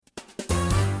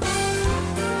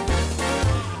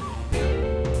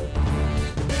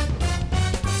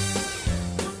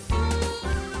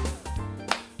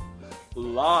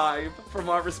Live from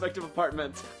our respective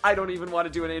apartments. I don't even want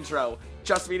to do an intro.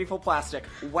 Just Meaningful Plastic,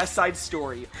 West Side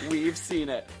Story, we've seen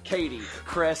it. Katie,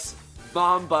 Chris,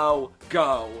 Mambo,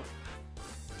 go.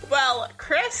 Well,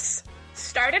 Chris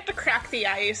started to crack the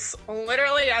ice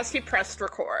literally as he pressed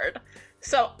record.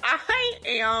 So I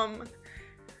am...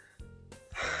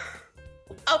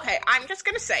 Okay, I'm just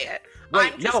gonna say it.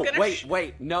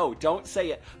 Wait, no, don't say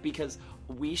it, because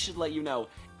we should let you know,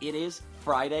 it is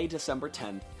Friday, December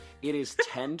 10th. It is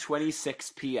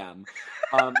 10:26 p.m.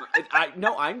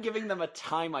 I'm giving them a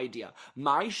time idea.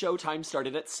 My show time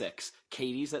started at 6.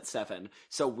 Katie's at 7.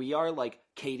 So we are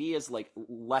Katie is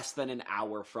less than an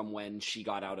hour from when she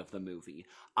got out of the movie.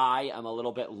 I am a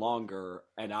little bit longer,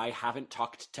 and I haven't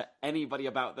talked to anybody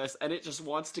about this, and it just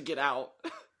wants to get out.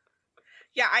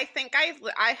 Yeah, I think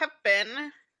I have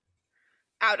been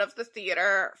out of the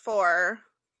theater for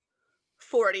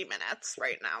 40 minutes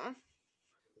right now.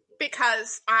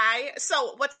 Because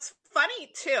so what's funny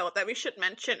too that we should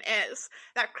mention is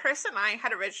that Chris and I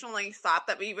had originally thought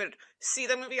that we would see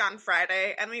the movie on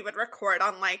Friday and we would record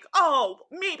on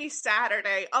maybe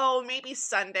Saturday, maybe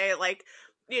Sunday,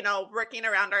 working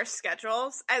around our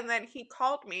schedules. And then he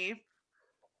called me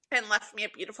and left me a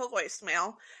beautiful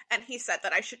voicemail, and he said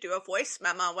that I should do a voice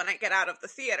memo when I get out of the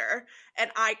theater,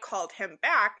 and I called him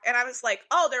back, and I was like,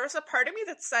 there was a part of me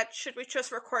that said, should we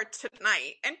just record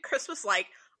tonight? And Chris was like,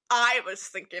 I was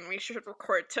thinking we should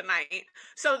record tonight.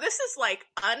 So this is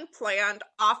unplanned,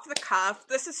 off the cuff.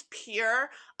 This is pure,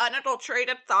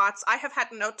 unadulterated thoughts. I have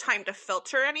had no time to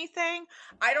filter anything.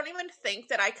 I don't even think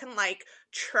that I can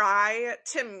try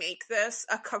to make this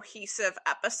a cohesive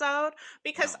episode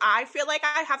because I feel like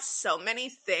I have so many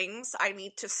things I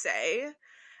need to say,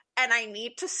 and I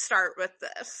need to start with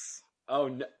this. Oh,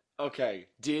 no. Okay.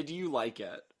 Did you like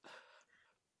it?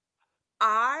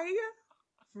 I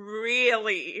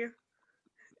really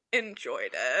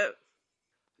enjoyed it.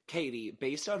 Katie,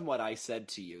 based on what I said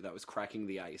to you that was cracking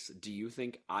the ice, do you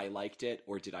think I liked it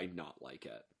or did I not like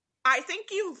it? I think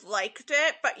you liked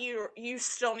it, but you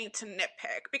still need to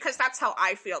nitpick because that's how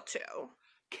I feel too.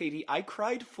 Katie, I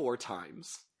cried 4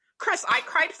 times. Chris, I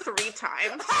cried 3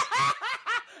 times.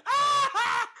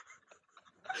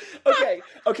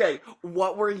 Okay.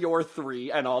 What were your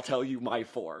 3? And I'll tell you my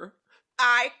 4.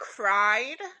 I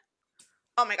cried.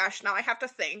 Oh my gosh, now I have to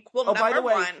think. Well, by the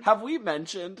way, one, have we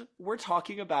mentioned we're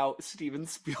talking about Steven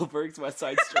Spielberg's West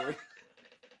Side Story?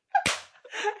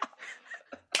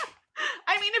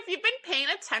 I mean, if you've been paying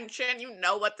attention, you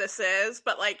know what this is.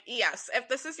 But yes, if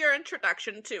this is your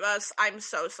introduction to us, I'm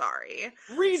so sorry.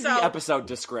 Read the episode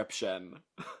description.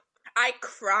 I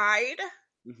cried.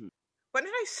 Mm-hmm. When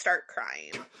did I start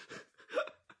crying?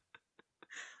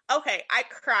 Okay, I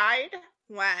cried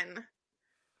when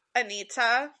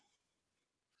Anita...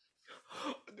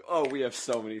 Oh, we have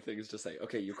so many things to say.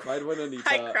 Okay, you cried when Anita...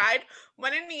 I cried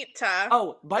when Anita...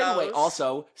 Oh, by the way,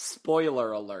 also, spoiler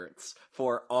alerts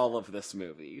for all of this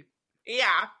movie.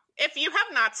 Yeah, if you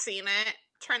have not seen it,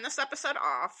 turn this episode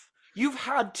off. You've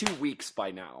had 2 weeks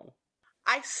by now.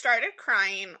 I started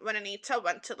crying when Anita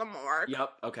went to the morgue. Yep,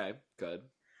 okay, good.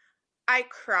 I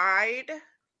cried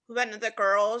when the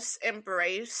girls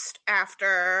embraced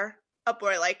after A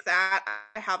Boy Like That,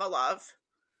 I Have a Love.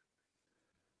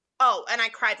 Oh, and I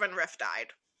cried when Riff died.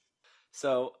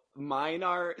 So, mine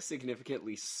are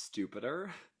significantly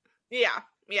stupider. Yeah.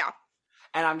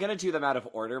 And I'm gonna do them out of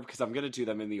order, because I'm gonna do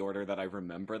them in the order that I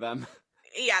remember them.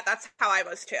 Yeah, that's how I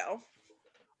was too.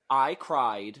 I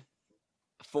cried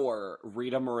for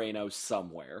Rita Moreno's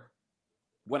Somewhere,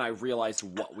 when I realized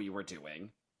what we were doing.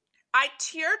 I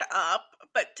teared up,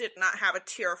 but did not have a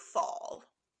tear fall.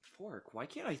 Fork, why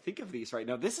can't I think of these right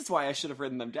now? This is why I should have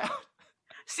written them down.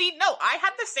 See, no, I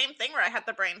had the same thing where I had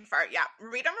the brain fart. Yeah,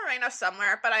 Rita Moreno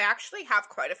Somewhere, but I actually have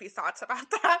quite a few thoughts about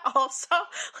that also.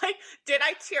 Did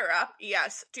I tear up?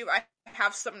 Yes. Do I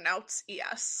have some notes?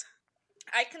 Yes.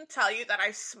 I can tell you that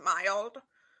I smiled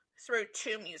through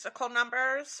 2 musical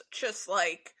numbers, just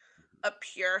a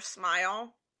pure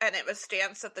smile, and it was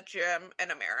Dance at the Gym in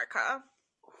America.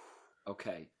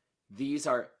 Okay.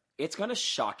 It's gonna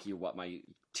shock you what my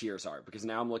tears are, because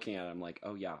now I'm looking at it, I'm like,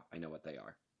 oh yeah, I know what they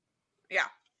are. Yeah.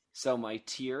 So my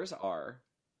tears are,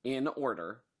 in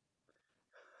order,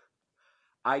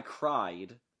 I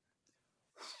cried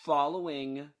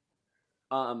following,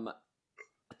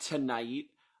 tonight,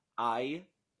 I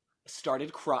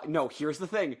started crying. No, here's the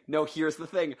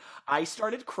thing. I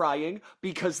started crying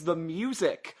because the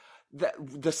music,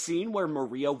 the scene where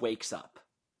Maria wakes up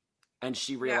and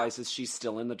she realizes she's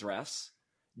still in the dress.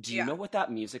 Do you know what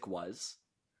that music was?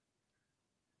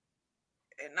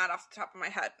 Not off the top of my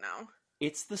head, no.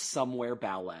 It's the Somewhere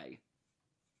Ballet.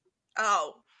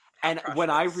 Oh, How And when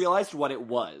I precious. realized what it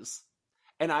was,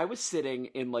 and I was sitting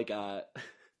in like a,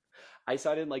 I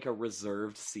sat in like a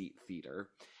reserved seat theater,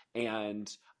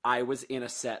 and I was in a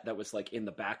set that was like in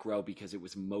the back row because it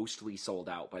was mostly sold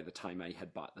out by the time I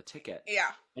had bought the ticket. Yeah.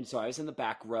 And so I was in the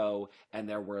back row, and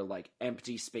there were like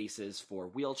empty spaces for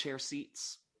wheelchair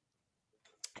seats.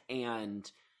 And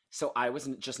so I was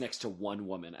just next to one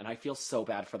woman, and I feel so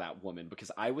bad for that woman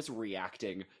because I was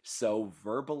reacting so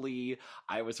verbally.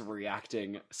 I was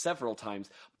reacting several times,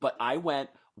 but I went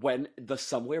when the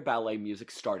Somewhere Ballet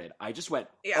music started. I just went,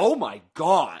 Yeah. "Oh my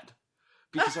God,"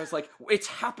 because I was like, "It's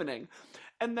happening."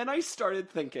 And then I started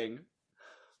thinking,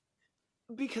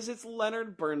 because it's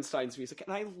Leonard Bernstein's music,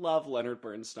 and I love Leonard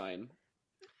Bernstein.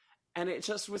 And it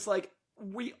just was like,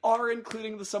 we are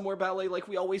including the Somewhere Ballet like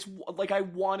we always I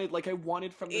wanted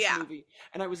from this Yeah. movie,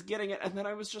 and I was getting it. And then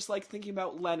I was just like thinking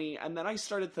about Lenny, and then I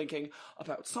started thinking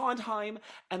about Sondheim,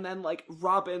 and then like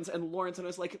Robbins and Lawrence, and I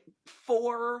was like,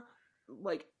 four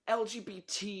like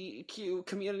LGBTQ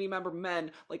community member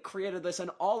men like created this, and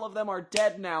all of them are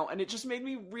dead now, and it just made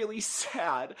me really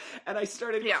sad. And I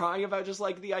started Yeah. crying about just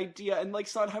like the idea, and like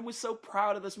Sondheim was so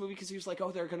proud of this movie because he was like,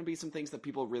 oh, there are going to be some things that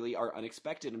people really are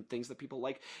unexpected and things that people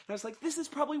like. And I was like, this is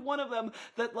probably one of them,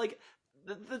 that like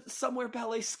the Somewhere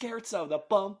Ballet scherzo, the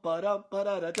bum ba dum ba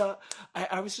da da da.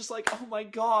 I was just like, oh my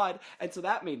God. And so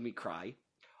that made me cry.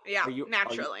 Yeah. Are you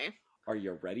Naturally. are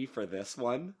you ready for this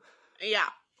one? Yeah.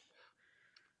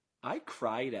 I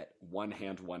cried at One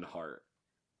Hand, One Heart.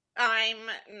 I'm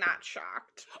not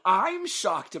shocked. I'm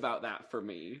shocked about that for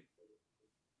me.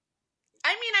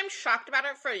 I mean, I'm shocked about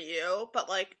it for you, but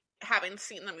like having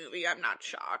seen the movie, I'm not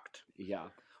shocked. Yeah.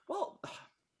 Well,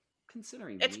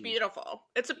 considering It's me. beautiful.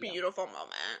 It's a beautiful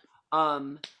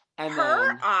moment. And Her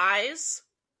then, eyes.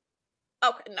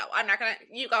 Okay, no, I'm not gonna.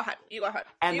 You go ahead. You go ahead.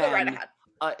 and You then, go right ahead.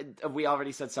 we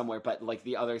already said Somewhere, but like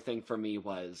the other thing for me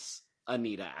was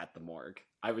Anita at the morgue.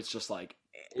 I was just like,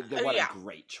 what Yeah. a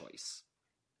great choice.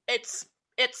 It's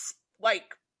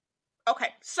like, okay,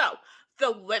 so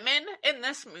the women in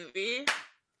this movie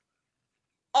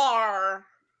are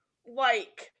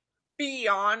like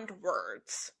beyond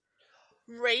words.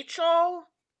 Rachel,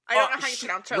 I don't know how you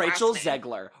pronounce her Rachel last name.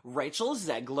 Zegler. Rachel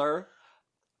Zegler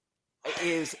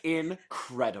is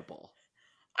incredible.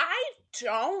 I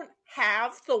don't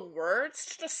have the words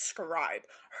to describe.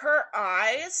 Her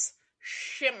eyes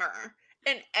shimmer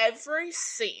in every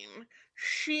scene.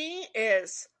 She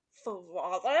is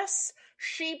flawless.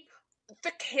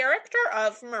 The character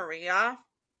of Maria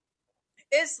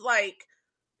is like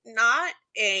not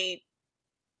in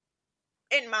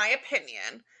my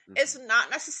opinion, is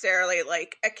not necessarily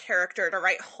like a character to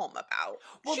write home about.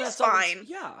 Well, she's that's fine.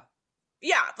 Yeah.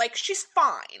 Yeah, like she's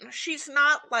fine. She's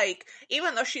not like,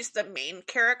 even though she's the main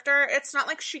character, it's not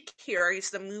like she carries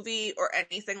the movie or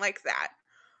anything like that.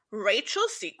 Rachel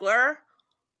Zegler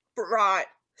brought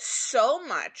so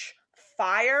much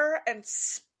fire and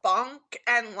spunk,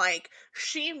 and like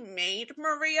she made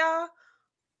Maria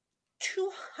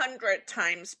 200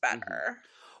 times better.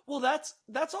 Well, that's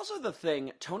also the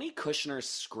thing. Tony Kushner's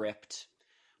script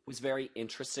was very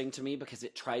interesting to me because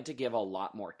it tried to give a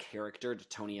lot more character to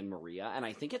Tony and Maria, and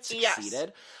I think it succeeded. Yes,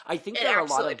 I think it there are a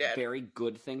lot of did. very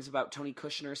good things about Tony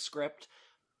Kushner's script.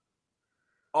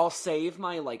 I'll save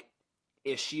my like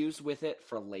issues with it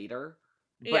for later,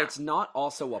 but it's not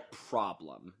also a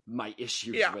problem, my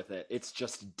issues with it. It's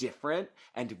just different,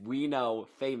 and we know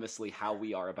famously how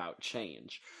we are about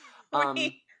change.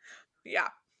 Yeah.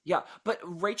 Yeah, but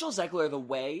Rachel Zegler, the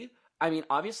way, I mean,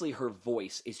 obviously her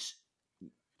voice is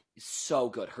so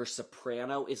good. Her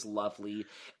soprano is lovely.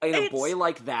 In A Boy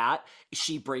Like That,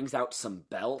 she brings out some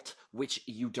belt, which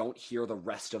you don't hear the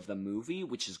rest of the movie,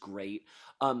 which is great.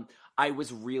 I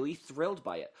was really thrilled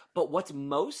by it. But what's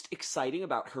most exciting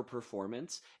about her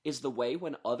performance is the way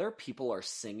when other people are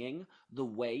singing, the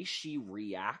way she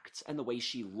reacts and the way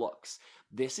she looks.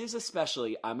 This is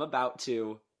especially, I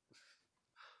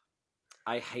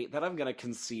hate that I'm going to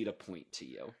concede a point to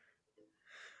you.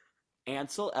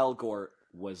 Ansel Elgort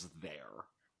was there.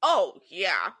 Oh,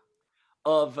 yeah.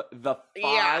 Of the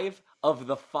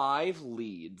five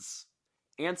leads,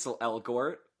 Ansel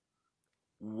Elgort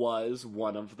was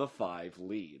one of the 5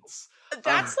 leads.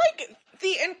 That's like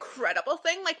the incredible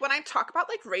thing. Like when I talk about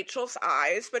like Rachel's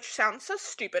eyes, which sounds so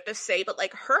stupid to say, but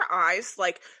like her eyes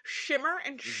like shimmer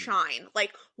and shine.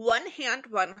 Like One Hand,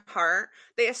 One Heart.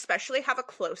 They especially have a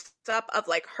close up of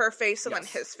like her face and then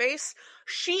his face.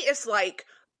 She is like,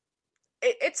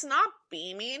 it's not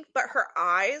beaming, but her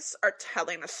eyes are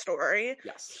telling a story.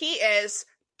 Yes. He is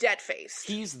dead-faced.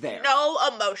 He's there. No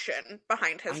emotion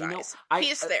behind his eyes.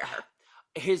 He's there.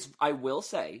 I will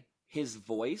say, his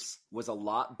voice was a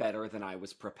lot better than I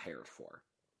was prepared for.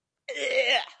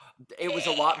 Ugh. It was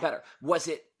a lot better. Was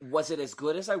it as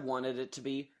good as I wanted it to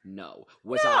be? No.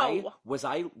 Was No.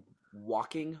 I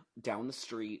walking down the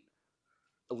street,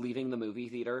 leaving the movie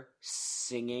theater,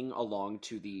 singing along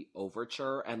to the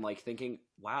overture and like thinking,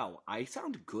 wow, I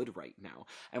sound good right now?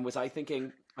 And was I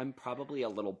thinking, I'm probably a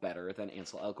little better than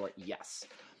Ansel Elgort? Yes.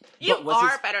 You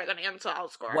are better than Ansel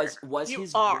Elgort.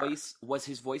 Was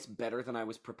his voice better than I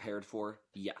was prepared for?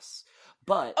 Yes.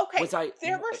 But okay,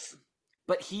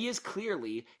 but he's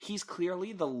clearly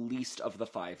the least of the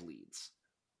 5 leads.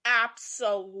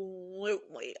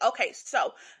 Absolutely. Okay,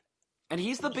 so and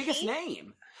he's the biggest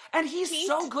name. And he's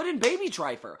so good in Baby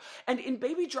Driver. And in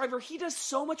Baby Driver, he does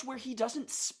so much where he doesn't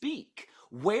speak.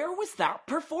 Where was that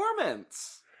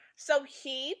performance? So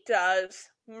he does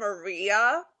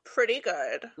Maria pretty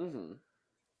good. Mm-hmm.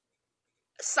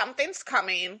 Something's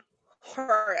Coming,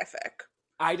 horrific.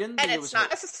 I didn't think and it was not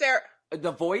necessarily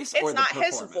the voice or the performance.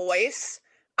 It's not his voice.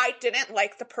 I didn't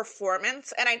like the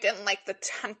performance, and I didn't like the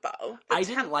tempo. I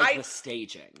didn't like the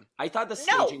staging. I thought the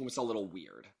staging was a little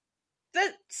weird.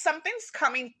 Something's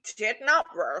Coming did not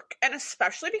work, and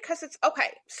especially because it's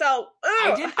okay. So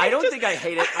I don't think I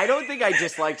hate it. I don't think I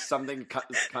disliked Something's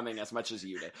Coming as much as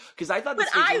you did, because I thought the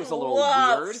staging was a little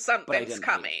weird. Something's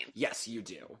Coming. Yes, you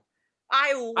do.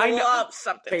 I love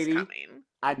Something's Katie, Coming.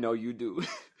 I know you do.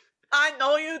 I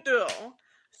know you do.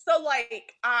 So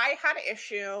like, I had an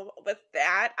issue with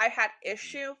that. I had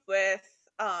issue with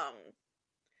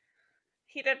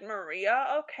he did Maria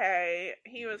okay.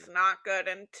 He was not good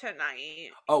in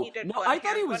Tonight. Oh, he did no, One I Hand,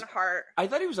 thought he was. One Heart. I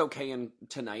thought he was okay in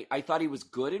Tonight. I thought he was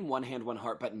good in One Hand, One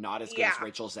Heart, but not as good as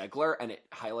Rachel Zegler, and it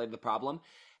highlighted the problem.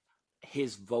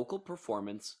 His vocal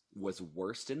performance was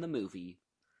worst in the movie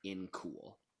in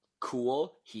Cool.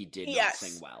 Cool, he did not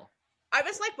sing well. I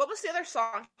was like, what was the other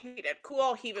song he did?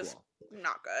 Cool, he was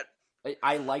not good.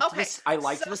 I liked this. I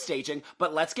liked the staging,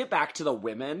 but let's get back to the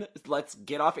women. Let's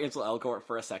get off Ansel Elgort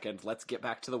for a second. Let's get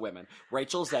back to the women.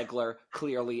 Rachel Zegler,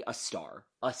 clearly a star.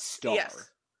 A star.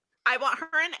 Yes. I want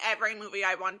her in every movie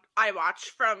I watch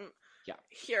from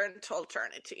here until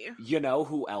eternity. You know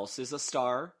who else is a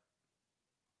star?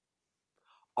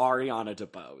 Ariana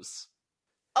DeBose.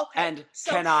 Okay. And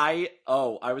I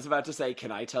was about to say,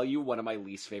 can I tell you one of my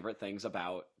least favorite things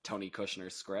about Tony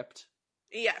Kushner's script?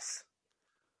 Yes.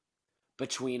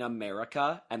 Between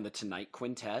America and the Tonight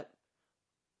Quintet,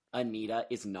 Anita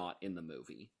is not in the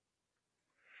movie.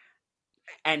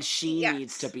 And she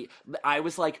needs to be. I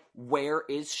was like, where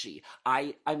is she?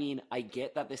 I mean, I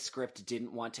get that this script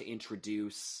didn't want to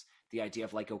introduce the idea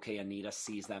of like, okay, Anita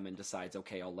sees them and decides,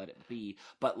 okay, I'll let it be.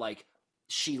 But like,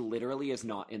 she literally is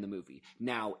not in the movie.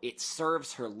 Now, it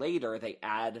serves her later. They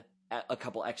add a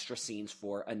couple extra scenes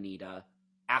for Anita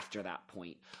after that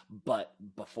point. But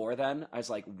before then, I was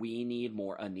like, we need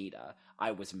more Anita.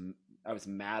 I was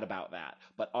mad about that.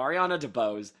 But Ariana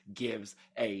DeBose gives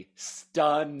a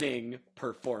stunning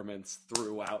performance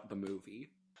throughout the movie.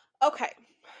 Okay.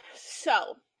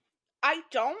 So, I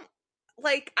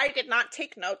did not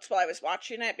take notes while I was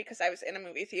watching it because I was in a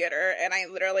movie theater and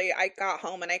I got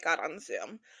home and I got on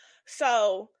Zoom.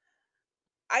 So,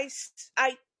 I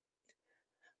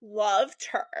loved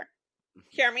her.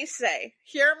 Hear me say,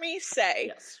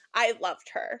 yes. I loved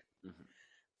her. Mm-hmm.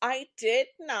 I did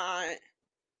not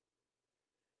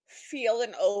feel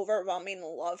an overwhelming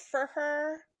love for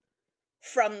her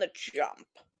from the jump.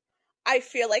 I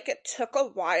feel like it took a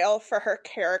while for her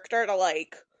character to,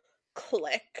 like,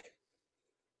 click.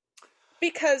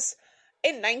 Because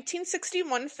in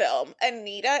 1961 film,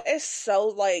 Anita is so,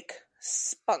 like,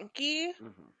 spunky,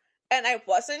 and I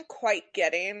wasn't quite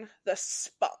getting the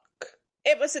spunk.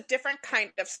 It was a different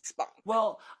kind of spunk.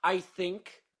 Well, I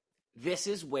think this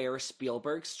is where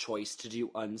Spielberg's choice to do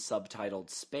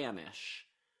unsubtitled Spanish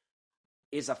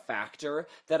is a factor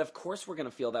that, of course, we're going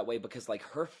to feel that way because, like,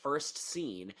 her first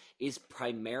scene is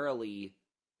primarily,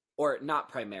 or not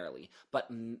primarily, but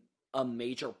a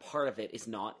major part of it is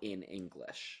not in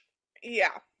English.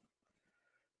 Yeah.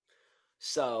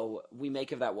 So we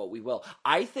make of that what we will.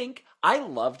 I think I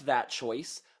loved that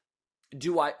choice.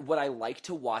 Would I like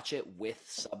to watch it with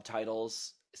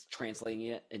subtitles, translating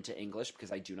it into English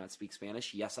because I do not speak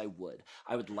Spanish? Yes, I would.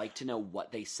 I would like to know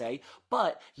what they say,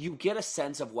 but you get a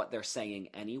sense of what they're saying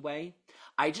anyway.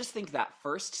 I just think that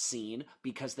first scene,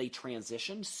 because they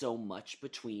transitioned so much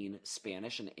between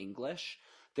Spanish and English,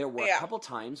 there were a couple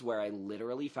times where I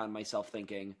literally found myself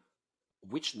thinking,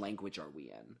 which language are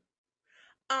we in?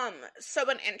 So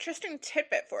an interesting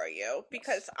tidbit for you,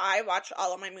 because I watch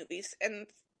all of my movies in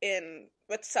in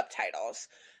with subtitles.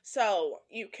 So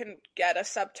you can get a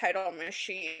subtitle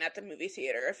machine at the movie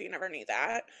theater if you never knew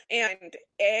that. And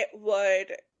it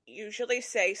would usually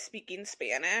say speaking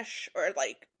Spanish or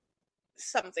like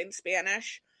something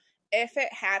Spanish if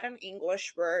it had an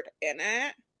English word in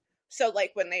it. So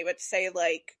like when they would say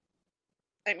like,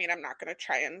 I mean, I'm not going to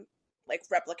try and like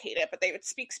replicate it, but they would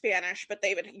speak Spanish, but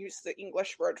they would use the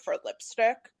English word for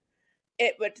lipstick.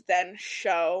 It would then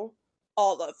show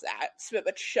all of that. So it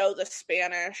would show the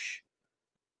Spanish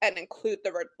and include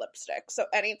the word lipstick. So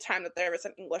anytime that there was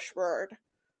an English word,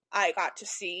 I got to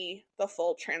see the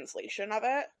full translation of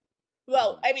it.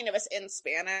 Well, I mean, it was in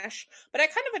Spanish, but I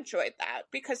kind of enjoyed that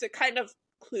because it kind of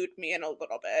clued me in a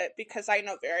little bit because I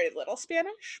know very little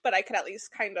Spanish, but I could at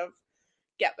least kind of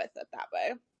get with it that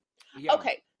way. Yeah.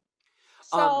 Okay.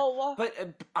 So, but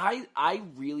I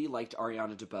really liked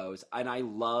Ariana DeBose, and I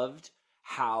loved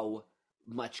how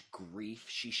much grief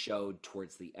she showed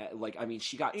towards the end. Like, I mean,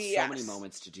 she got so many yes.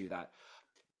 moments to do that.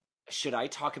 Should I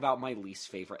talk about my least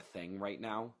favorite thing right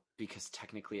now? Because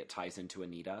technically it ties into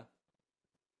Anita.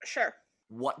 Sure.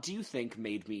 What do you think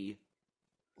made me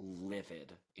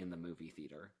livid in the movie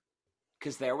theater?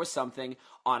 Because there was something,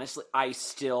 honestly, I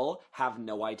still have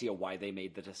no idea why they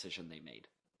made the decision they made.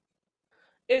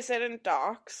 Is it in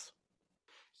docs?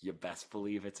 You best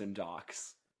believe it's in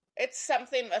docs. It's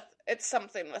something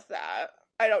with that.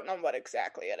 I don't know what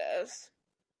exactly it is.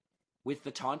 With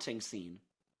the taunting scene.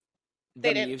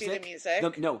 They didn't do the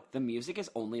music? No, the music is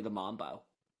only the mambo.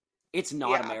 It's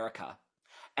not America.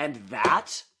 And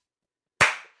that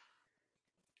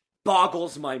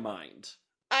boggles my mind.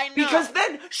 I know. Because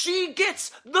then she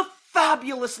gets the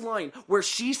fabulous line where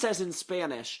she says in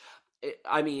Spanish,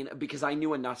 I mean, because I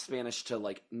knew enough Spanish to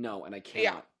like know, and I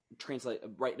cannot translate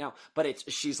right now, but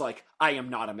she's like, I am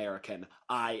not American,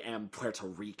 I am Puerto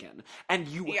Rican. And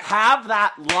you have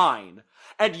that line,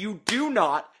 and you do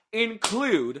not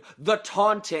include the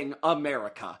taunting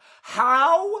America.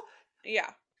 How? Yeah.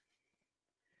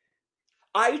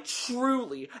 I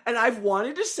truly, and I've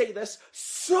wanted to say this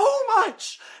so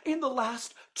much in the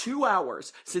last 2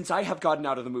 hours since I have gotten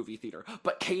out of the movie theater,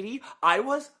 but Katie, I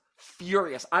was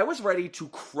furious. I was ready to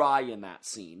cry in that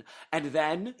scene. And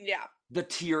then the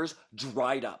tears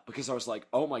dried up because I was like,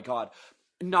 oh my God.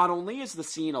 Not only is the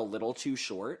scene a little too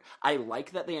short, I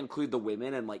like that they include the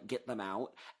women and like get them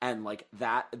out, and like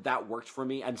that worked for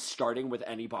me. And starting with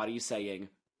anybody saying,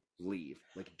 leave,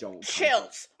 like don't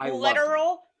chills.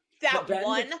 Literal, that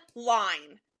one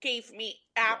line gave me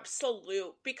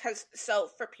absolute, because so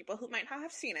for people who might not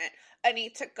have seen it,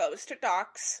 Anita goes to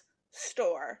Doc's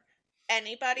store.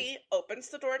 Anybody opens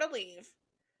the door to leave,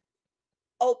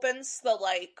 opens the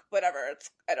like whatever it's,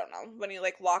 I don't know, when you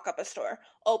like lock up a store,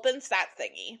 opens that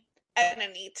thingy, and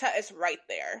Anita is right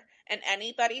there, and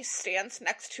anybody stands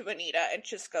next to Anita and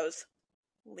just goes,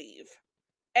 leave.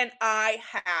 And I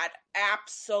had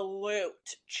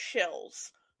absolute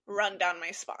chills run down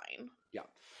my spine. Yeah,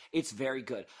 it's very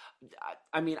good.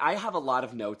 I mean, I have a lot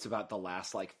of notes about the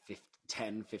last like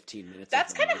 10, 15 minutes.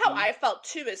 That's kind of how I felt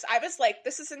too, is I was like,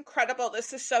 this is incredible,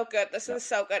 this is so good, this is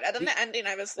so good. And then the ending,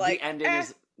 I was like, the ending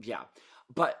is,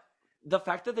 but the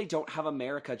fact that they don't have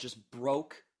America just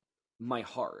broke my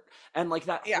heart. And like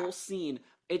that whole scene,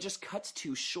 it just cuts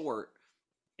too short.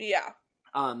 Yeah.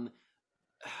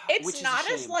 It's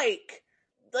not as like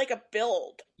a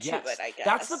build to it, I guess.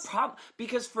 That's the problem,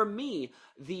 because for me,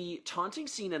 the taunting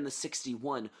scene in the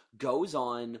 61 goes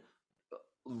on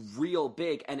real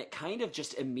big, and it kind of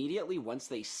just immediately, once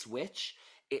they switch,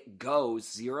 it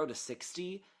goes 0 to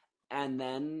 60, and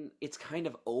then it's kind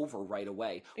of over right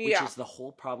away, which is the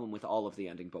whole problem with all of the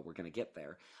ending, but we're gonna get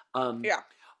there.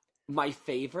 My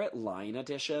favorite line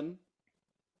addition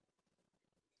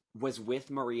was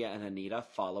with Maria and Anita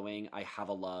following I Have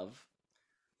a Love,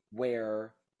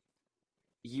 where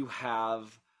you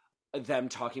have them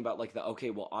talking about like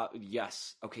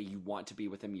yes, okay, you want to be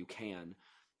with him, you can,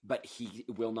 but he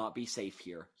will not be safe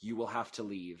here. You will have to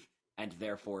leave, and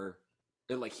therefore,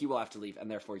 like, he will have to leave, and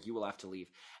therefore you will have to leave.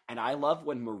 And I love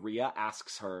when Maria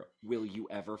asks her, will you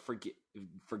ever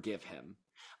forgive him?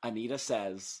 Anita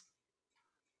says,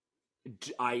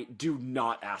 I do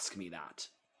not ask me that.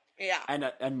 Yeah.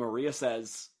 And Maria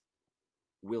says,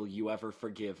 will you ever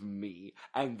forgive me?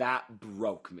 And that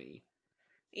broke me.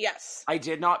 Yes. I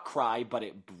did not cry, but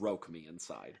it broke me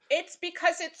inside. It's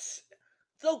because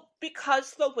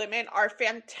the women are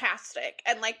fantastic,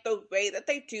 and like the way that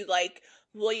they do, like,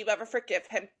 will you ever forgive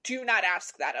him? Do not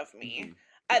ask that of me. Mm-hmm.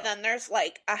 And then there's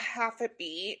like a half a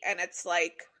beat, and it's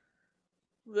like,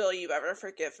 will you ever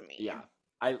forgive me? Yeah.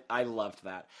 I loved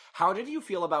that. How did you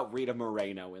feel about Rita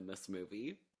Moreno in this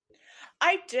movie?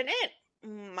 I didn't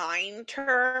mind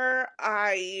her.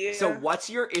 So what's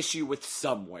your issue with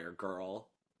Somewhere, girl?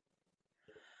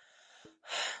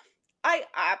 I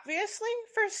obviously,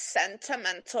 for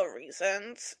sentimental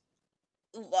reasons,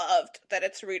 loved that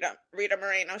it's Rita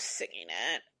Moreno singing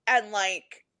it, and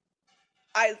like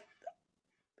I,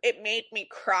 it made me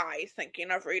cry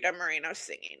thinking of Rita Moreno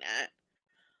singing it.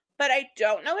 But I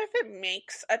don't know if it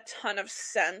makes a ton of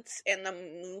sense in the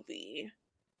movie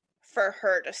for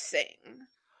her to sing.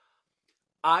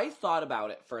 I thought about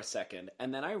it for a second,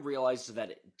 and then I realized that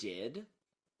it did,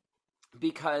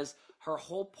 because her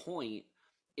whole point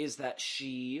is that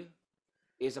she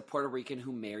is a Puerto Rican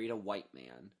who married a white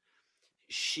man.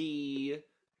 She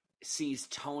sees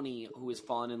Tony, who has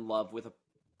fallen in love with a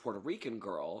Puerto Rican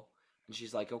girl, and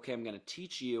she's like, okay, I'm going to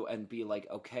teach you, and be like,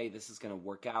 okay, this is going to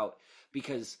work out.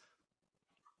 Because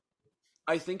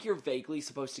I think you're vaguely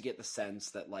supposed to get the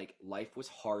sense that, like, life was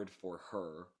hard for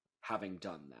her having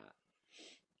done that.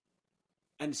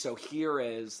 And so here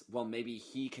is, well, maybe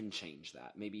he can change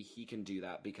that. Maybe he can do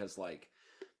that because, like,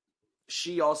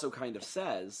 she also kind of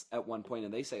says at one point,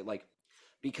 and they say, like,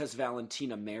 because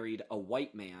Valentina married a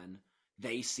white man,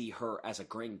 they see her as a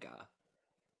gringa.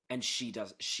 And she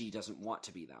doesn't want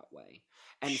to be that way.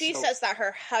 And she says that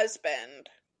her husband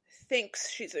thinks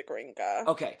she's a gringa.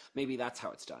 Okay, maybe that's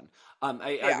how it's done.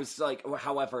 I was like,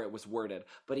 however it was worded.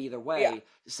 But either way,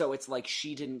 so it's like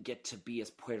she didn't get to be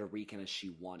as Puerto Rican as she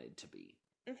wanted to be.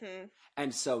 Mm-hmm.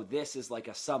 And so this is like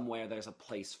a somewhere there's a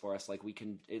place for us. Like we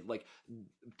can, like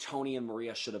Tony and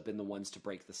Maria should have been the ones to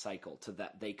break the cycle to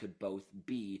that they could both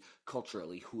be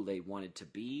culturally who they wanted to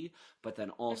be, but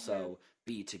then also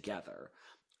be together.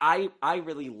 I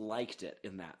really liked it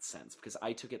in that sense because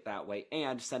I took it that way,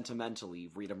 and sentimentally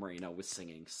Rita Moreno was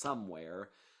singing Somewhere,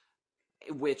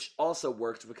 which also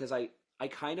worked because I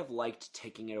kind of liked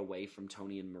taking it away from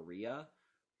Tony and Maria.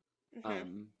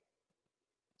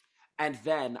 And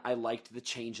then I liked the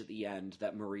change at the end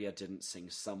that Maria didn't sing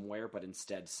Somewhere, but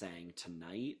instead sang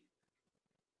Tonight.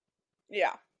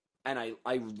 Yeah. And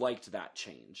I liked that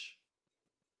change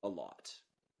a lot.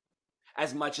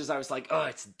 As much as I was like, oh,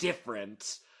 it's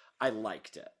different, I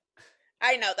liked it.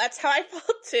 I know, that's how I felt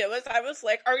too, as I was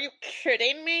like, are you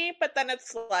kidding me? But then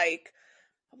it's like,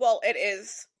 well, it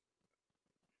is.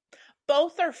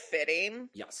 Both are fitting.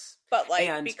 Yes. But,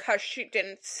 like, because she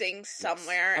didn't sing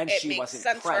Somewhere, and it makes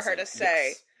sense present. for her to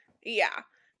say, yeah,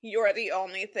 you're the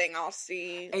only thing I'll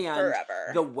see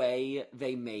forever. The way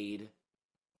they made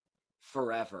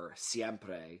Forever,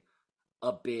 Siempre,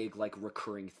 a big, like,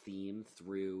 recurring theme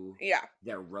through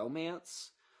their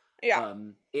romance,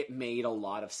 it made a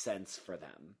lot of sense for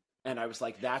them. And I was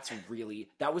like, that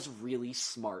was really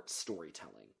smart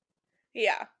storytelling.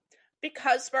 Yeah.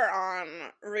 Because we're on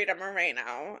Rita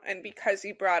Moreno, and because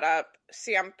you brought up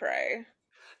Siempre,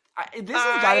 this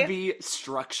has got to be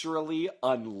structurally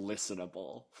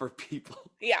unlistenable for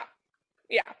people. Yeah.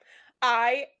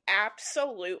 I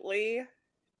absolutely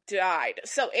died.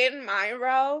 So in my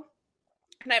row,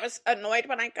 and I was annoyed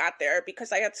when I got there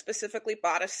because I had specifically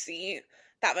bought a seat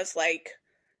that was like,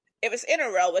 it was in a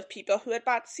row with people who had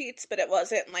bought seats, but it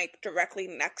wasn't like directly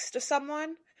next to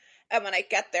someone. And when I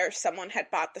get there, someone had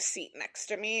bought the seat next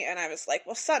to me, and I was like,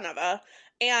 well, son of a.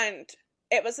 And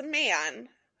it was a man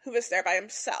who was there by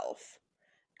himself.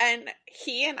 And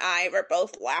he and I were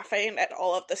both laughing at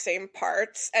all of the same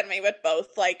parts, and we would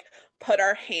both, like, put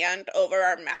our hand over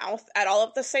our mouth at all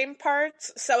of the same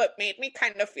parts. So it made me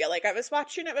kind of feel like I was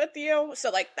watching it with you. So,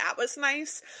 like, that was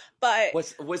nice. But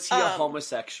was he a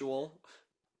homosexual?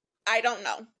 I don't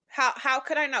know. How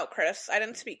could I know, Chris? I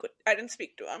didn't speak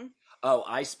to him. Oh,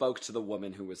 I spoke to the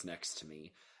woman who was next to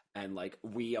me, and, like,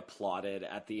 we applauded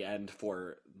at the end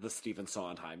for the Stephen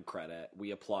Sondheim credit. We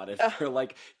applauded for,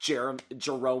 like,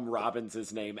 Jerome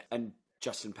Robbins' name and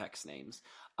Justin Peck's names.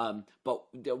 But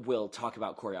we'll talk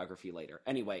about choreography later.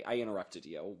 Anyway, I interrupted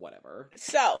you. Whatever.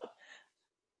 So,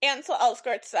 Ansel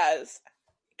Elgort says,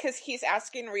 because he's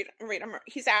asking Rita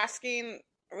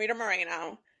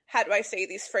Moreno, how do I say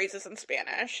these phrases in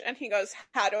Spanish? And he goes,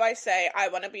 how do I say, I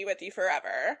want to be with you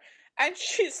forever? And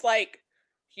she's like,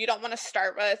 you don't want to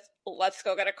start with, let's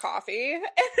go get a coffee? And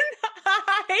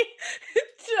I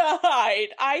died.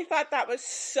 I thought that was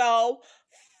so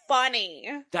funny.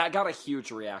 That got a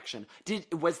huge reaction.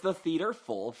 Was the theater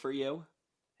full for you?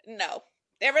 No.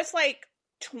 There was like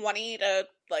 20 to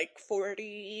like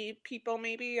 40 people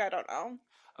maybe. I don't know.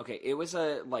 Okay, it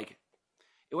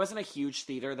wasn't a huge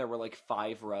theater. There were like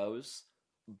 5 rows,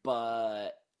 but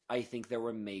I think there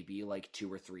were maybe like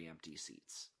 2 or 3 empty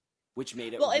seats, which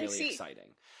made it really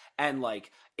exciting. And,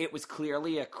 like, it was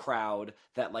clearly a crowd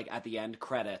that, like, at the end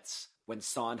credits when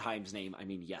Sondheim's name, I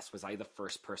mean, yes, was I the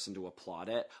first person to applaud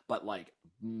it, but like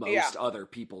Yeah. most other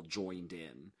people joined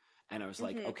in, and I was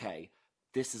like, Hmm. okay,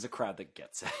 this is a crowd that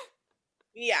gets it.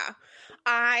 Yeah.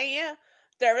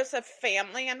 There was a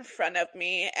family in front of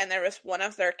me, and there was one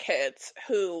of their kids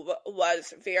who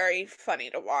was very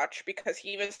funny to watch because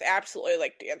he was absolutely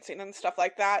like dancing and stuff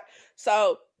like that.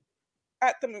 So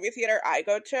at the movie theater I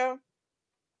go to,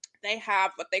 they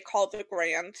have what they call the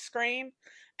grand screen.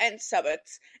 And so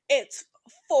it's it's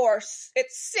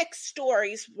 6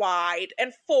 stories wide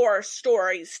and 4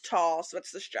 stories tall, so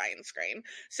it's this giant screen.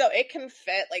 So it can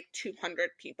fit like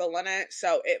 200 people in it,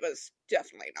 so it was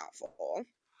definitely not full.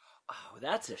 Oh,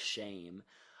 that's a shame.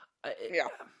 I, Yeah.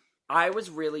 I was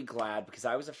really glad because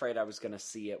I was afraid I was going to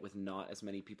see it with not as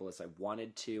many people as I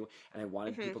wanted to, and I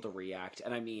wanted Hmm. people to react.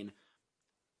 And I mean,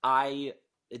 I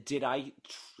did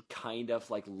kind of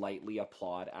like lightly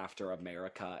applaud after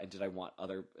America, and did I want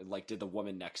other like did the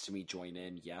woman next to me join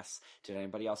in? Yes. Did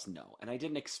anybody else? No. And I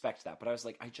didn't expect that, but I was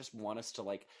like, I just want us to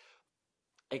like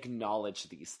acknowledge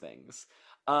these things.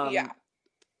 Yeah. Um,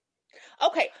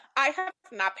 Okay, I have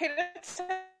not paid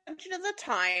attention to the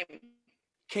time.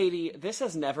 Katie, this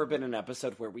has never been an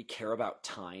episode where we care about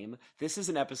time. This is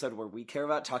an episode where we care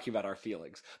about talking about our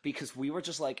feelings because we were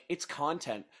just like, it's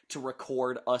content to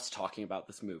record us talking about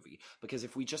this movie. Because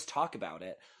if we just talk about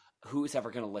it, who's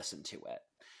ever going to listen to it?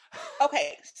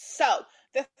 Okay, so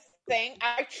the thing,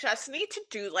 I just need to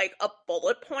do like a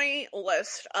bullet point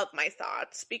list of my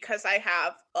thoughts because I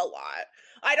have a lot.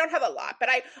 I don't have a lot, but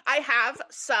I have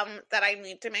some that I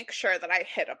need to make sure that I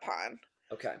hit upon.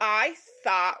 Okay. I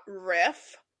thought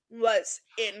Riff was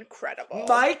incredible.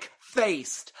 Mike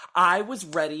faced. I was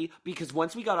ready because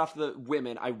once we got off the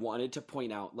women, I wanted to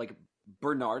point out like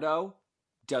Bernardo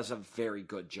does a very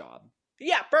good job.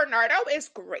 Yeah, Bernardo is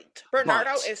great.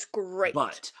 Bernardo But is great.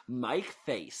 But Mike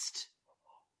Faced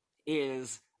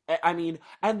is, I mean,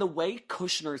 and the way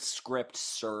Kushner's script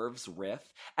serves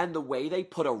Riff, and the way they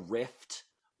put a rift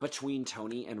between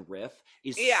Tony and Riff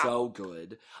is Yeah. so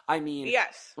good. I mean,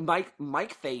 Yes.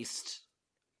 Mike Faced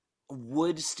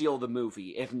would steal the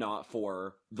movie if not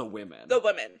for the women. The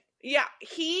women. Yeah,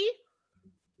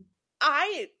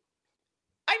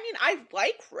 I mean, I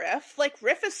like Riff. Like,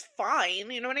 Riff is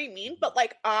fine, you know what I mean? But,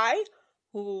 like, I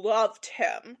loved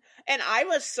him. And I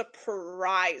was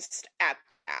surprised at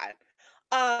that.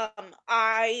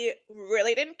 I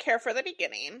really didn't care for the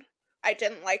beginning. I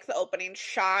didn't like the opening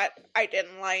shot. I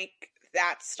didn't like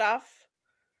that stuff.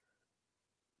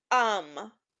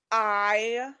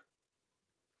 I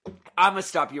I'm gonna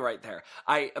stop you right there.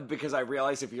 Because I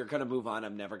realize if you're gonna move on,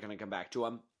 I'm never gonna come back to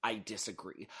him. I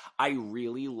disagree. I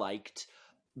really liked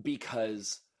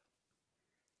because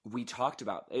we talked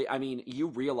about. I mean, you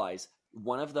realize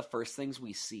one of the first things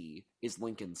we see is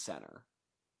Lincoln Center,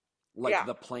 like Yeah.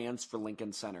 the plans for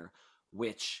Lincoln Center,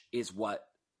 which is what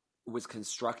was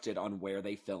constructed on where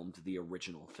they filmed the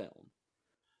original film.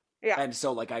 Yeah. And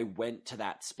so, like, I went to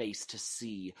that space to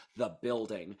see the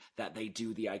building that they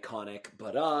do the iconic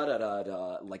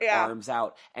ba-da-da-da-da, like, Yeah. arms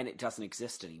out, and it doesn't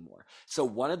exist anymore. So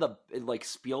one of the, like,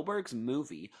 Spielberg's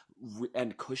movie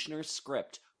and Kushner's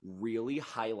script really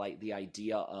highlight the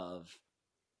idea of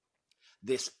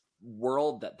this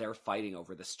world that they're fighting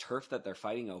over, this turf that they're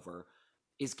fighting over,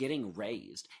 is getting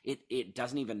raised. It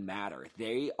doesn't even matter.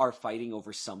 They are fighting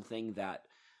over something that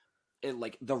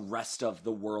like the rest of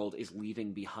the world is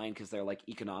leaving behind because they're like,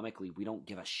 economically, we don't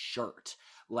give a shirt.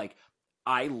 Like,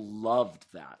 I loved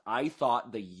that. I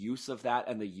thought the use of that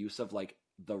and the use of like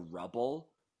the rubble,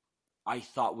 I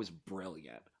thought was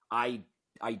brilliant. I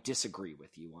disagree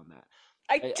with you on that.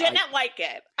 I didn't like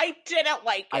it. I didn't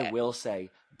like it. I will say,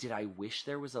 did I wish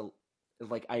there was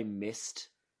I missed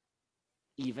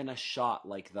even a shot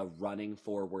like the running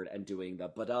forward and doing the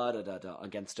ba-da-da-da-da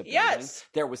against a building. Yes.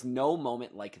 There was no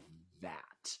moment like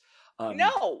that.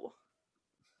 No.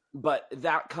 But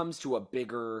that comes to a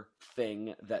bigger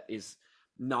thing that is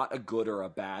not a good or a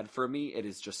bad for me. It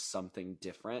is just something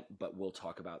different, but we'll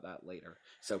talk about that later.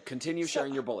 So continue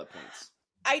sharing your bullet points.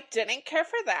 I didn't care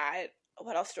for that.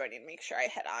 What else do I need to make sure I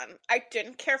hit on? I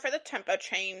didn't care for the tempo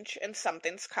change in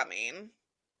Something's Coming.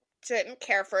 Didn't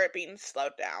care for it being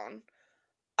slowed down.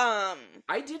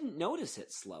 I didn't notice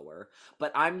it slower,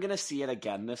 but I'm gonna see it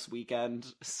again this weekend,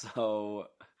 so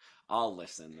I'll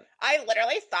listen. I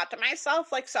literally thought to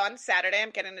myself, like, so on Saturday I'm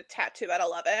getting a tattoo at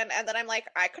 11, and then I'm like,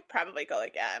 I could probably go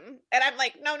again. And I'm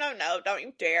like, no, don't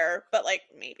you dare, but like,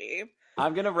 maybe.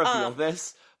 I'm gonna reveal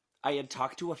this. I had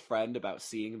talked to a friend about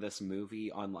seeing this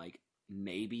movie on like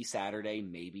maybe Saturday,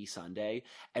 maybe Sunday,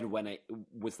 and when it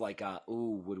was like,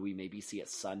 ooh, would we maybe see it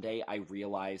Sunday? I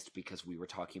realized because we were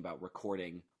talking about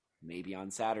recording maybe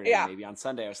on Saturday, Yeah. maybe on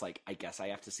Sunday. I was like, I guess I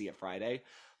have to see it Friday.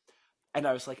 And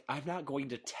I was like, I'm not going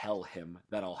to tell him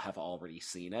that I'll have already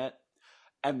seen it.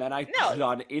 And then I No. put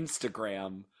on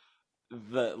Instagram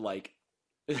the like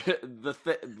the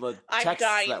I'm texts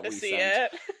dying that to we see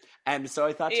sent. it. And so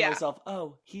I thought to Yeah. myself,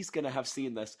 oh, he's going to have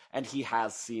seen this. And he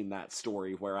has seen that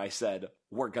story where I said,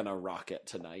 we're going to rock it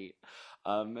tonight.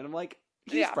 And I'm like,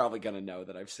 he's Yeah. probably going to know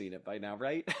that I've seen it by now,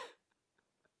 right?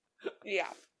 Yeah.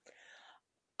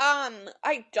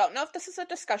 I don't know if this is a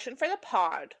discussion for the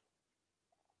pod.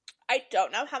 I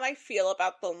don't know how I feel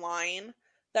about the line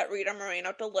that Rita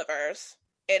Moreno delivers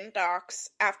in Docs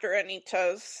after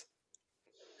Anita's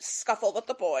scuffle with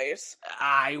the boys.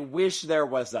 I wish there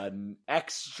was an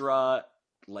extra,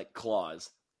 like, clause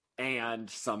and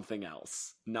something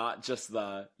else. Not just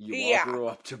the, you all grew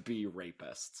up to be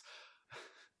rapists.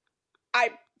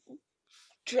 I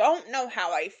don't know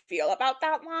how I feel about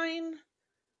that line.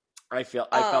 I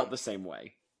felt the same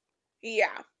way.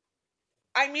 Yeah.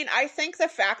 I mean, I think the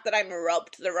fact that I'm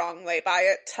rubbed the wrong way by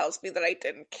it tells me that I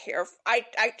didn't care. I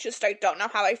don't know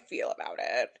how I feel about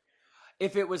it.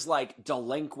 If it was like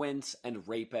delinquents and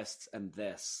rapists and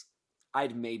this,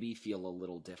 I'd maybe feel a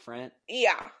little different.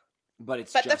 Yeah. But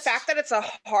the fact that it's a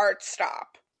hard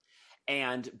stop.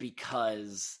 And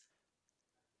because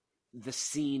the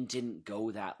scene didn't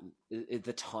go that,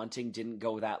 the taunting didn't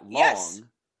go that long. Yes.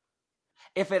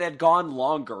 If it had gone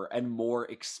longer and more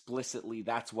explicitly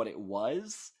that's what it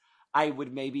was, I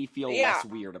would maybe feel less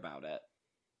weird about it.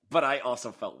 But I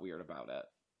also felt weird about it.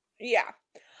 Yeah.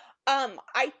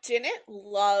 I didn't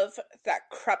love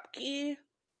that Krupke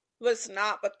was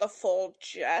not with the full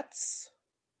Jets.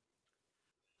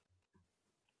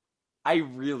 I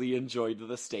really enjoyed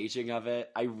the staging of it.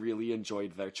 I really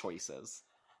enjoyed their choices.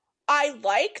 I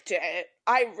liked it.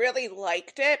 I really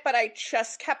liked it, but I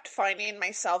just kept finding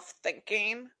myself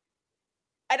thinking,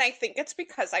 and I think it's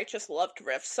because I just loved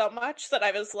Riff so much that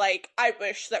I was like, I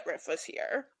wish that Riff was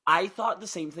here. I thought the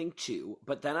same thing too,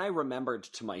 but then I remembered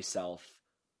to myself,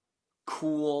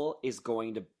 Cool is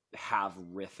going to have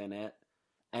Riff in it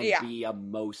and be a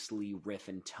mostly Riff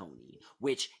and Tony,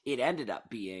 which it ended up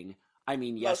being. I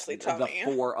mean, yes, the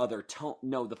four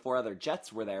other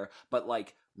Jets were there, but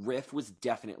like Riff was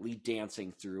definitely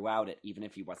dancing throughout it, even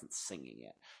if he wasn't singing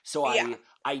it. So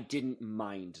I didn't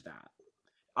mind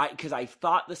that. Because I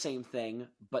thought the same thing,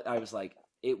 but I was like,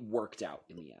 it worked out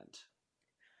in the end.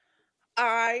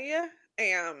 I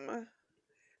am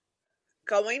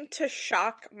going to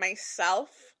shock myself.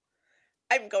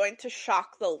 I'm going to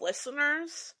shock the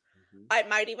listeners. Mm-hmm. I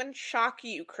might even shock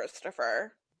you,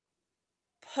 Christopher.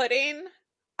 Putting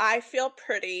I Feel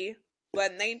Pretty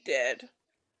when they did.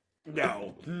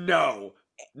 No,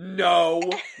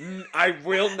 I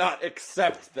will not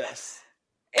accept this.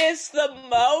 Is the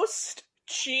most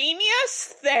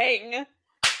genius thing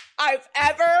I've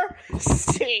ever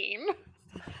seen.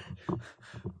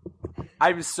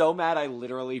 I'm so mad I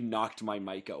literally knocked my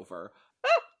mic over.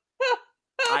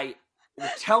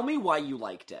 Tell me why you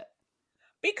liked it.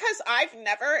 Because I've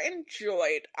never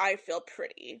enjoyed I Feel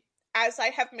Pretty, as I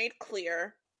have made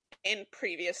clear in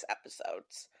previous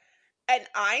episodes. And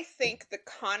I think the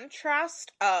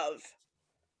contrast of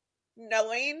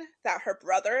knowing that her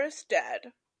brother is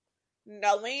dead,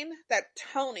 knowing that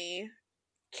Tony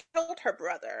killed her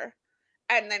brother,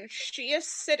 and then she is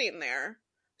sitting there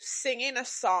singing a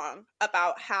song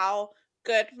about how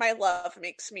good my love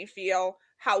makes me feel,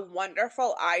 how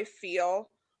wonderful I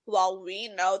feel, while we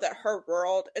know that her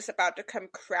world is about to come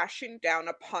crashing down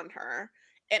upon her,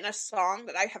 in a song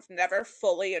that I have never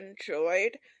fully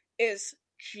enjoyed, is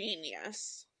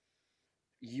genius.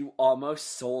 You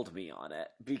almost sold me on it,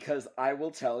 because I